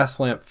of a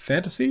gaslamp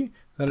fantasy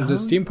than it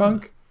is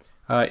steampunk.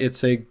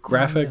 It's a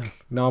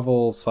graphic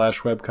novel /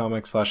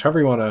 webcomic / however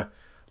you want to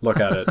look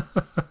at it.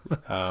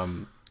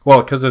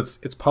 Well, because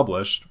it's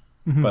published,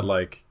 but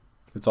like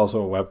it's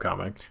also a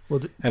webcomic. Well,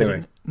 did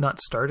Anyway. it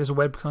not start as a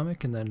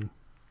webcomic and then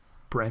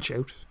branch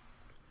out?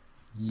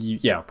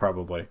 Yeah,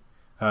 probably.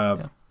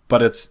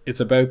 But it's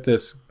about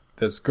this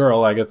this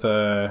girl,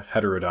 Agatha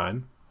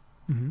Heterodyne,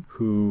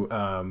 who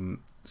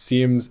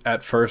seems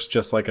at first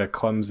just like a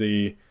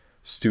clumsy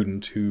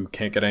student who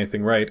can't get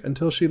anything right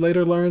until she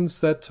later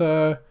learns that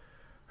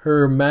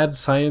her mad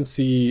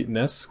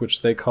sciency-ness,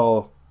 which they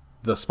call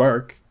the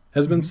spark,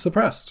 has been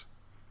suppressed.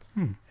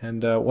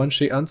 And once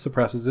she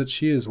unsuppresses it,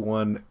 she is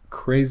one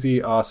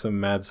crazy, awesome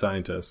mad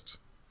scientist.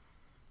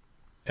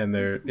 And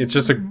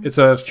it's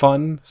a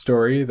fun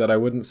story that I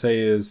wouldn't say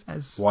is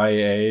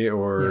YA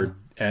or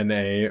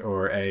NA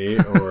or A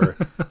or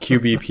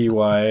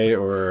QBPY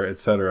or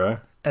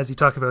etc. As you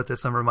talk about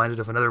this, I'm reminded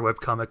of another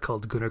webcomic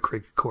called Gunnar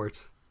Krigg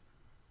Court.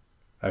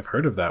 I've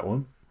heard of that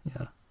one.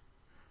 Yeah.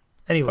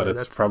 Anyway, but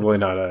it's probably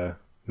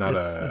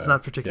it's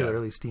not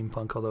particularly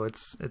steampunk, although it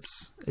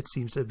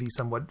seems to be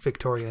somewhat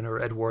Victorian or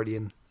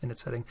Edwardian in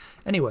its setting.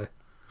 Anyway.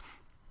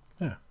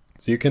 Yeah.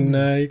 So you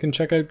can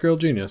check out Girl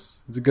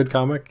Genius. It's a good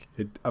comic.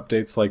 It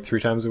updates like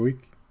 3 times a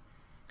week.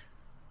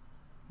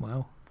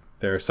 Wow.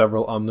 There are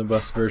several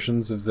omnibus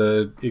versions of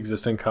the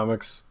existing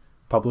comics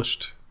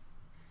published.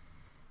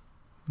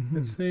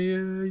 Mm-hmm.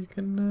 You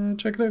can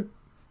check it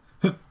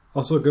out.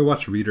 Also, go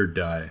watch Read or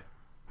Die.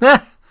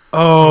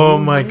 Oh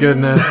my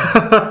goodness!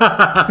 The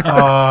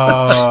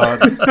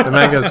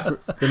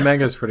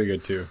manga's pretty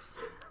good too.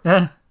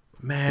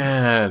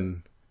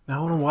 Man, I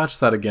want to watch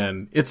that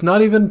again. It's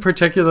not even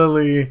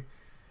particularly.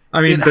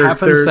 I mean, it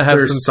happens to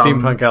have some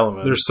steampunk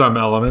elements. There's some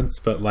elements,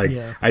 but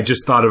I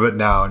just thought of it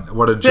now, and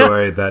what a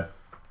joy that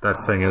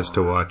thing is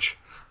to watch.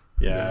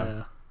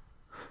 Yeah.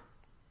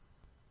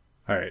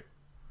 All right.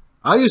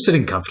 Are you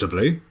sitting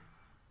comfortably?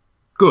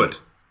 Good.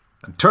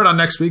 And turn on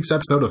next week's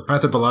episode of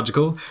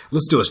Fanthropological.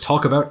 Let's do us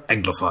talk about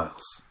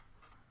Anglophiles.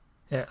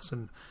 Yes,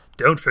 and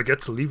don't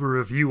forget to leave a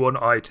review on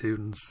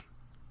iTunes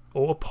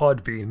or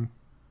Podbean.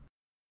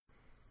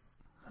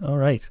 All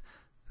right.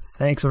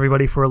 Thanks,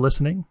 everybody, for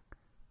listening.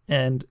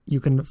 And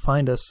you can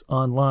find us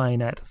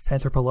online at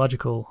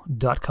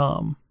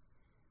fanthropological.com.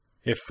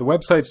 If the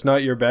website's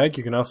not your bag,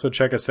 you can also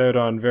check us out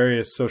on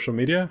various social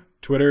media,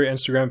 Twitter,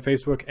 Instagram,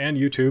 Facebook, and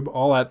YouTube,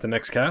 all at The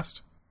Next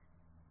Cast.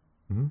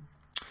 Mm-hmm.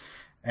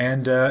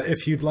 And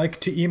if you'd like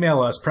to email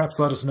us, perhaps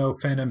let us know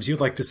fandoms you'd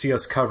like to see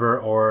us cover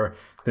or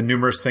the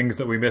numerous things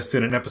that we missed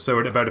in an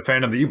episode about a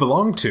fandom that you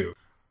belong to.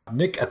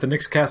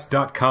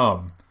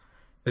 Nick@thenixcast.com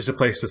is the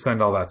place to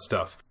send all that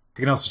stuff.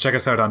 You can also check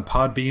us out on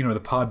Podbean or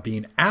the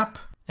Podbean app.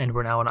 And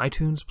we're now on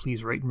iTunes.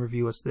 Please rate and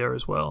review us there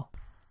as well.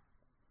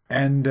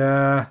 And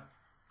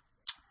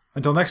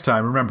until next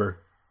time, remember,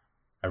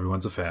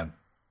 everyone's a fan.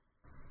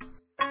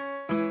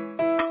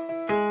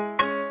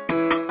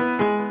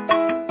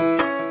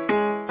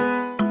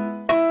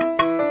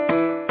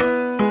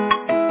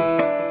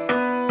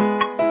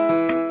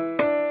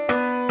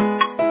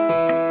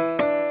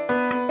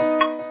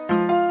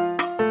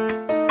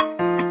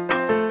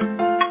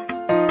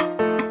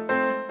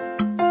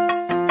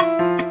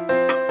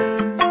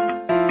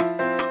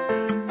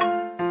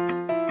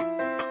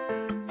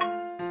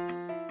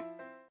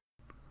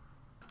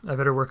 I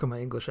better work on my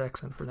English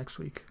accent for next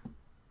week.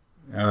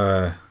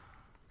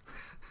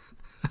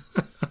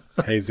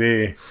 Hey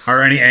Z.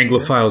 Are any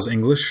Anglophiles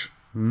English?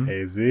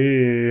 Hey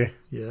Z.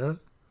 Yeah?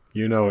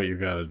 You know what you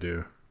gotta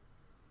do.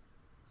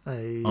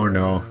 Oh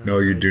no. No,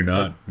 you do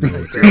not. No,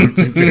 you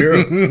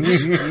do.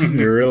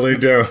 You really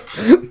do.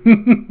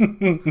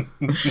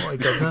 My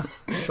governor,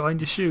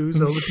 find your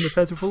shoes. I'll listen to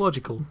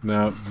Fanthropological.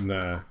 No.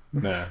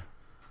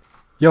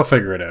 You'll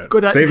figure it out.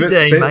 Good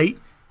day, mate.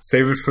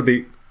 Save it for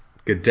the...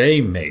 Good day,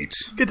 mate.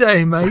 Good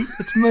day, mate.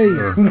 It's me.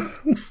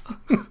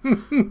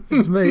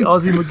 It's me,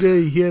 Ozzy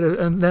McGee, here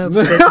to announce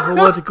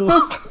Fanthropological.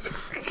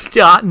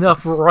 Starting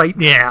up right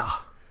now.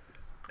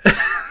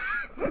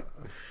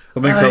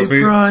 Something tells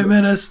me, Prime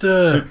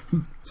Minister.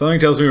 Something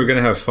tells me we're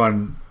going to have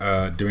fun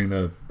doing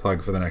the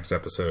plug for the next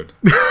episode.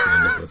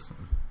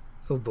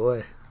 Oh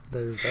boy,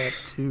 there's that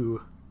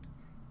too.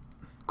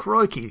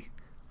 Crikey,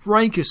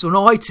 rank us on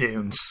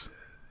iTunes.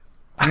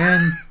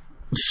 Man.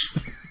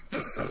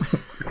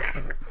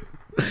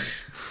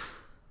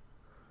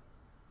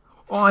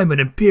 I'm a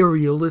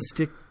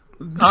product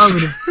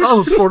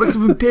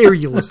of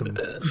imperialism.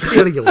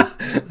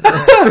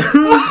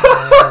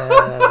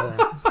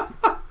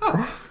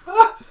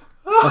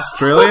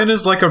 Australian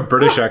is like a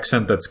British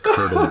accent that's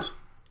curdled.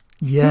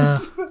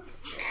 Yeah.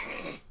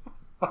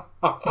 You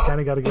kind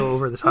of got to go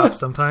over the top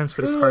sometimes,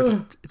 but it's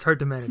hard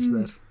to manage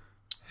that.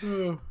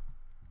 All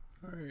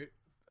right.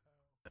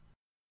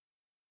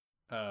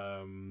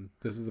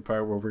 This is the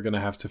part where we're going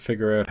to have to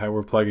figure out how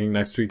we're plugging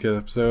next week's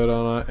episode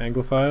on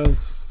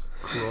Anglophiles.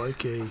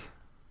 Crikey.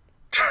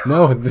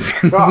 No, this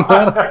is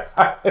not.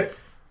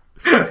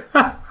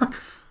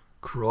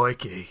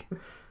 Crikey.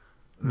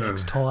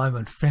 Next time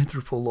on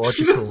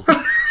Fanthropological,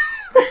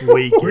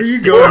 we Where are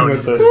you going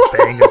with this?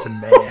 Bangers and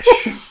mash.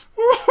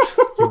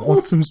 You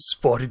want some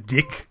spotted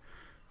dick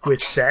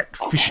with that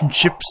fish and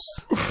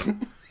chips?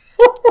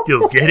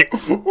 You'll get it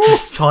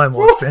next time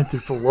on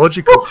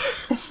Fanthropological.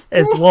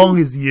 As long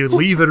as you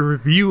leave a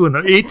review on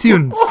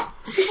iTunes.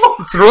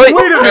 That's right.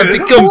 Wait a minute.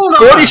 I've become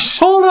Scottish.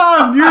 Hold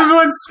on. You just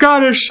went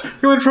Scottish.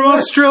 You went from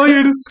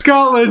Australia to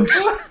Scotland.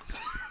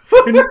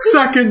 in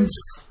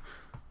seconds.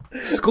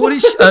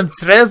 Scottish, I'm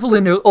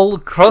travelling all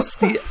across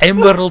the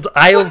Emerald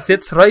Isles.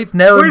 It's right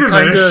now. Wait I'm a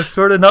kind of minute.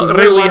 sort of not There's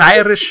only really one-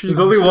 Irish. There's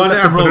only Still one got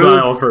the Emerald brogue.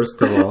 Isle,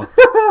 first of all.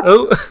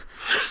 Oh.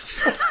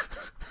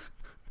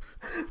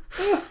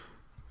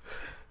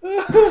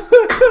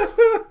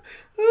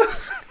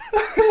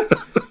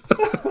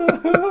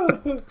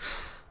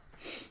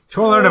 If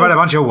you want to learn about a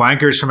bunch of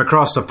wankers from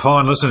across the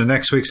pond, listen to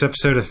next week's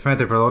episode of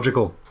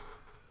Anthropological.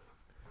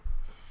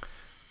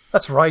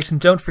 That's right, and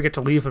don't forget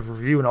to leave a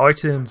review on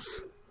iTunes.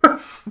 I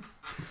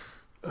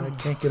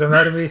can't get them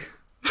out of me.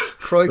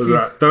 Crikey.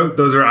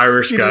 Those are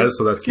Irish guys,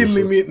 so that's Skinny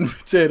useless. meat and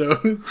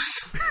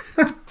potatoes.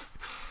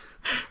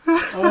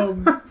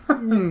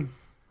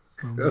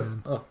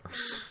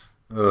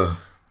 Ugh.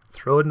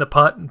 Throw it in a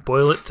pot and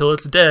boil it till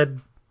it's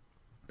dead.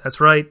 That's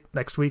right,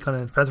 next week on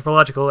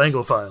Anthropological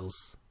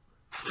Anglophiles.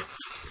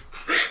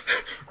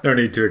 No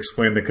need to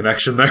explain the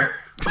connection there.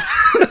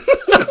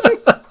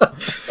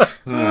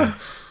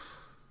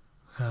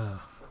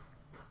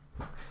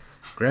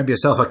 Grab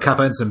yourself a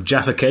cuppa and some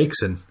Jaffa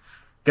cakes and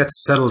get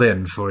settled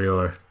in for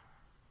your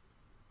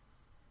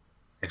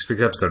next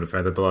week's episode of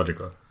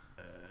Anthropological.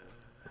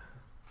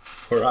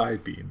 Or I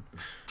been.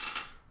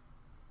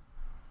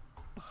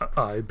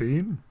 I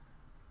been?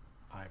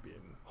 I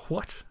mean,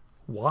 What?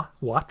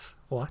 What?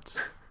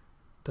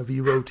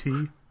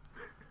 W-O-T?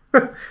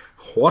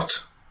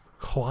 What?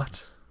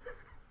 What?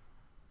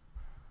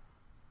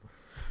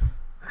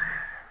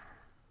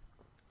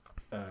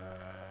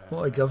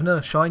 Why,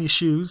 governor, shine your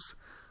shoes.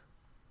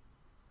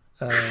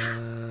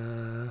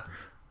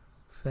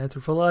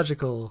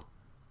 Anthropological.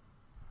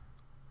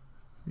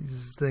 This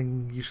is the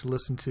thing you should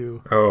listen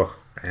to. Oh,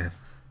 man.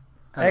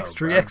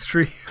 Extra.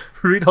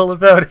 Read all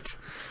about it.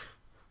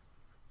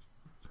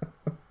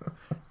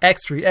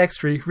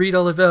 Extra. Read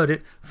all about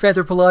it.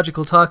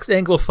 Anthropological Talks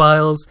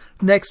Anglophiles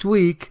next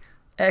week.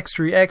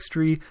 Extra.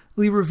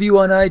 Leave a review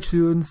on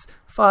iTunes.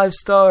 5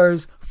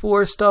 stars,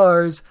 4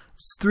 stars,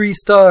 3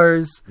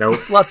 stars.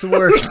 Nope. Lots of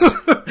words.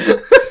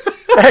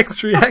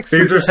 Extra.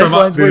 These are some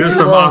Headlines way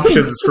too long.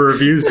 options for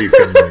reviews you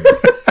can make.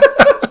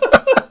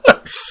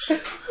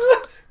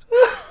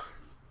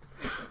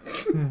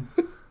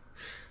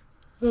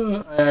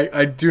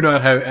 I do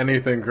not have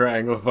anything for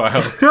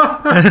Anglophiles.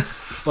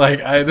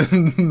 Like,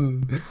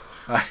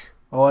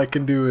 all I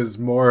can do is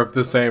more of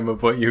the same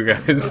of what you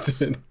guys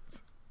did.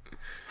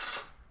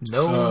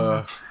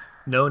 Known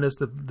as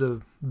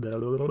the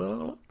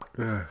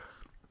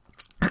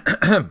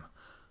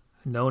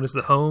known as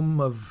the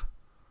home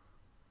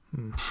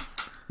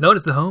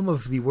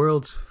of the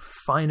world's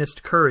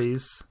finest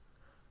curries.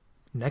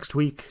 Next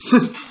week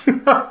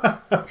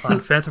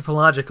on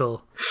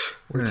Anthropological,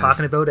 we're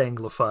talking about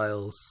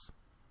Anglophiles,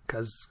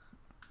 because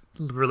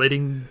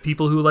relating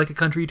people who like a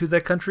country to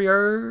that country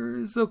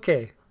is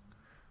okay.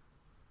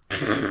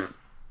 You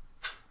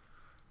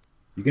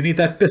can eat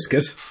that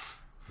biscuit.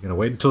 You're going to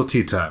wait until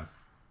tea time.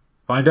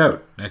 Find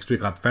out next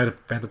week on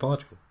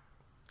Anthropological.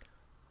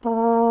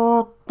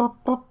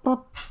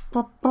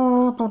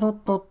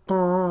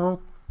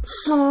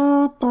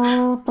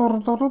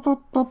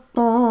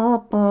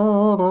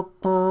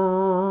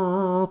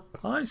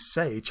 I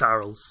say,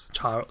 Charles.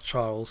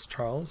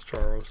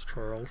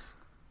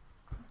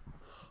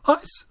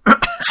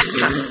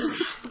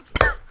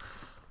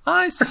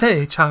 I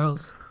say,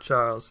 Charles.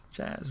 Jazz,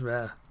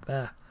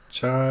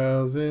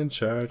 Charles in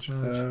charge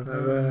of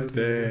our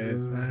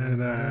days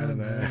and our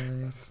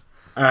nights.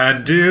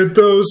 And did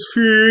those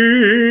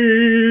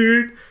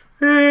feet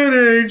in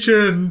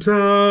ancient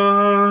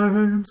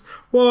times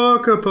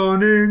walk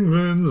upon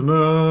England's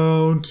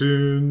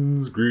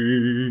mountains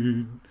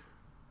green?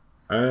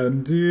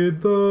 And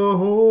did the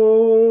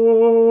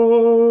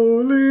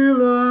Holy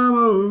Lamb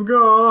of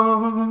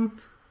God...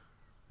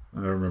 I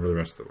don't remember the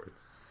rest of the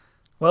words.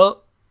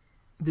 Well,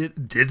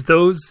 did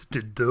those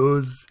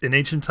in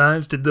ancient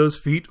times, did those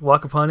feet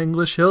walk upon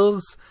English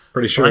hills?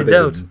 Pretty sure Find they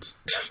out didn't.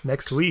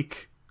 next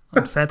week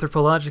on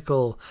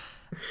Anthropological.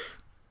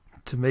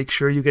 To make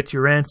sure you get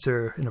your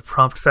answer in a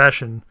prompt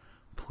fashion,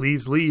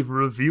 please leave a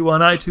review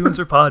on iTunes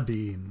or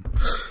Podbean.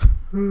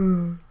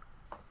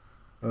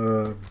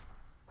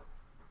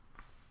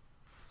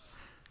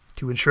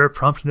 To ensure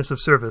promptness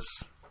of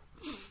service,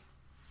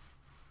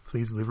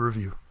 please leave a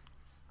review.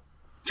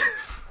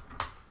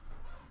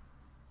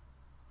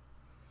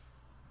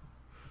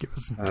 Give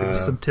us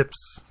some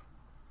tips.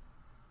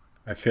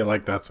 I feel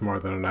like that's more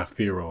than enough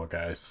B-roll,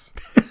 guys.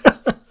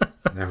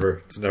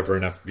 It's never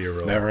enough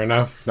B-roll. Never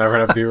enough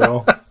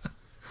B-roll. All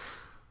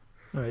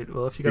right.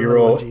 Well, if you got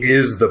B-roll another one, G.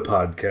 is the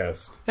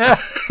podcast.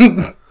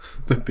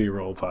 The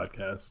B-roll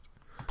podcast.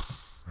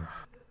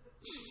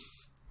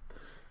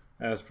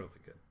 That's probably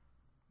good.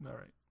 All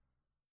right.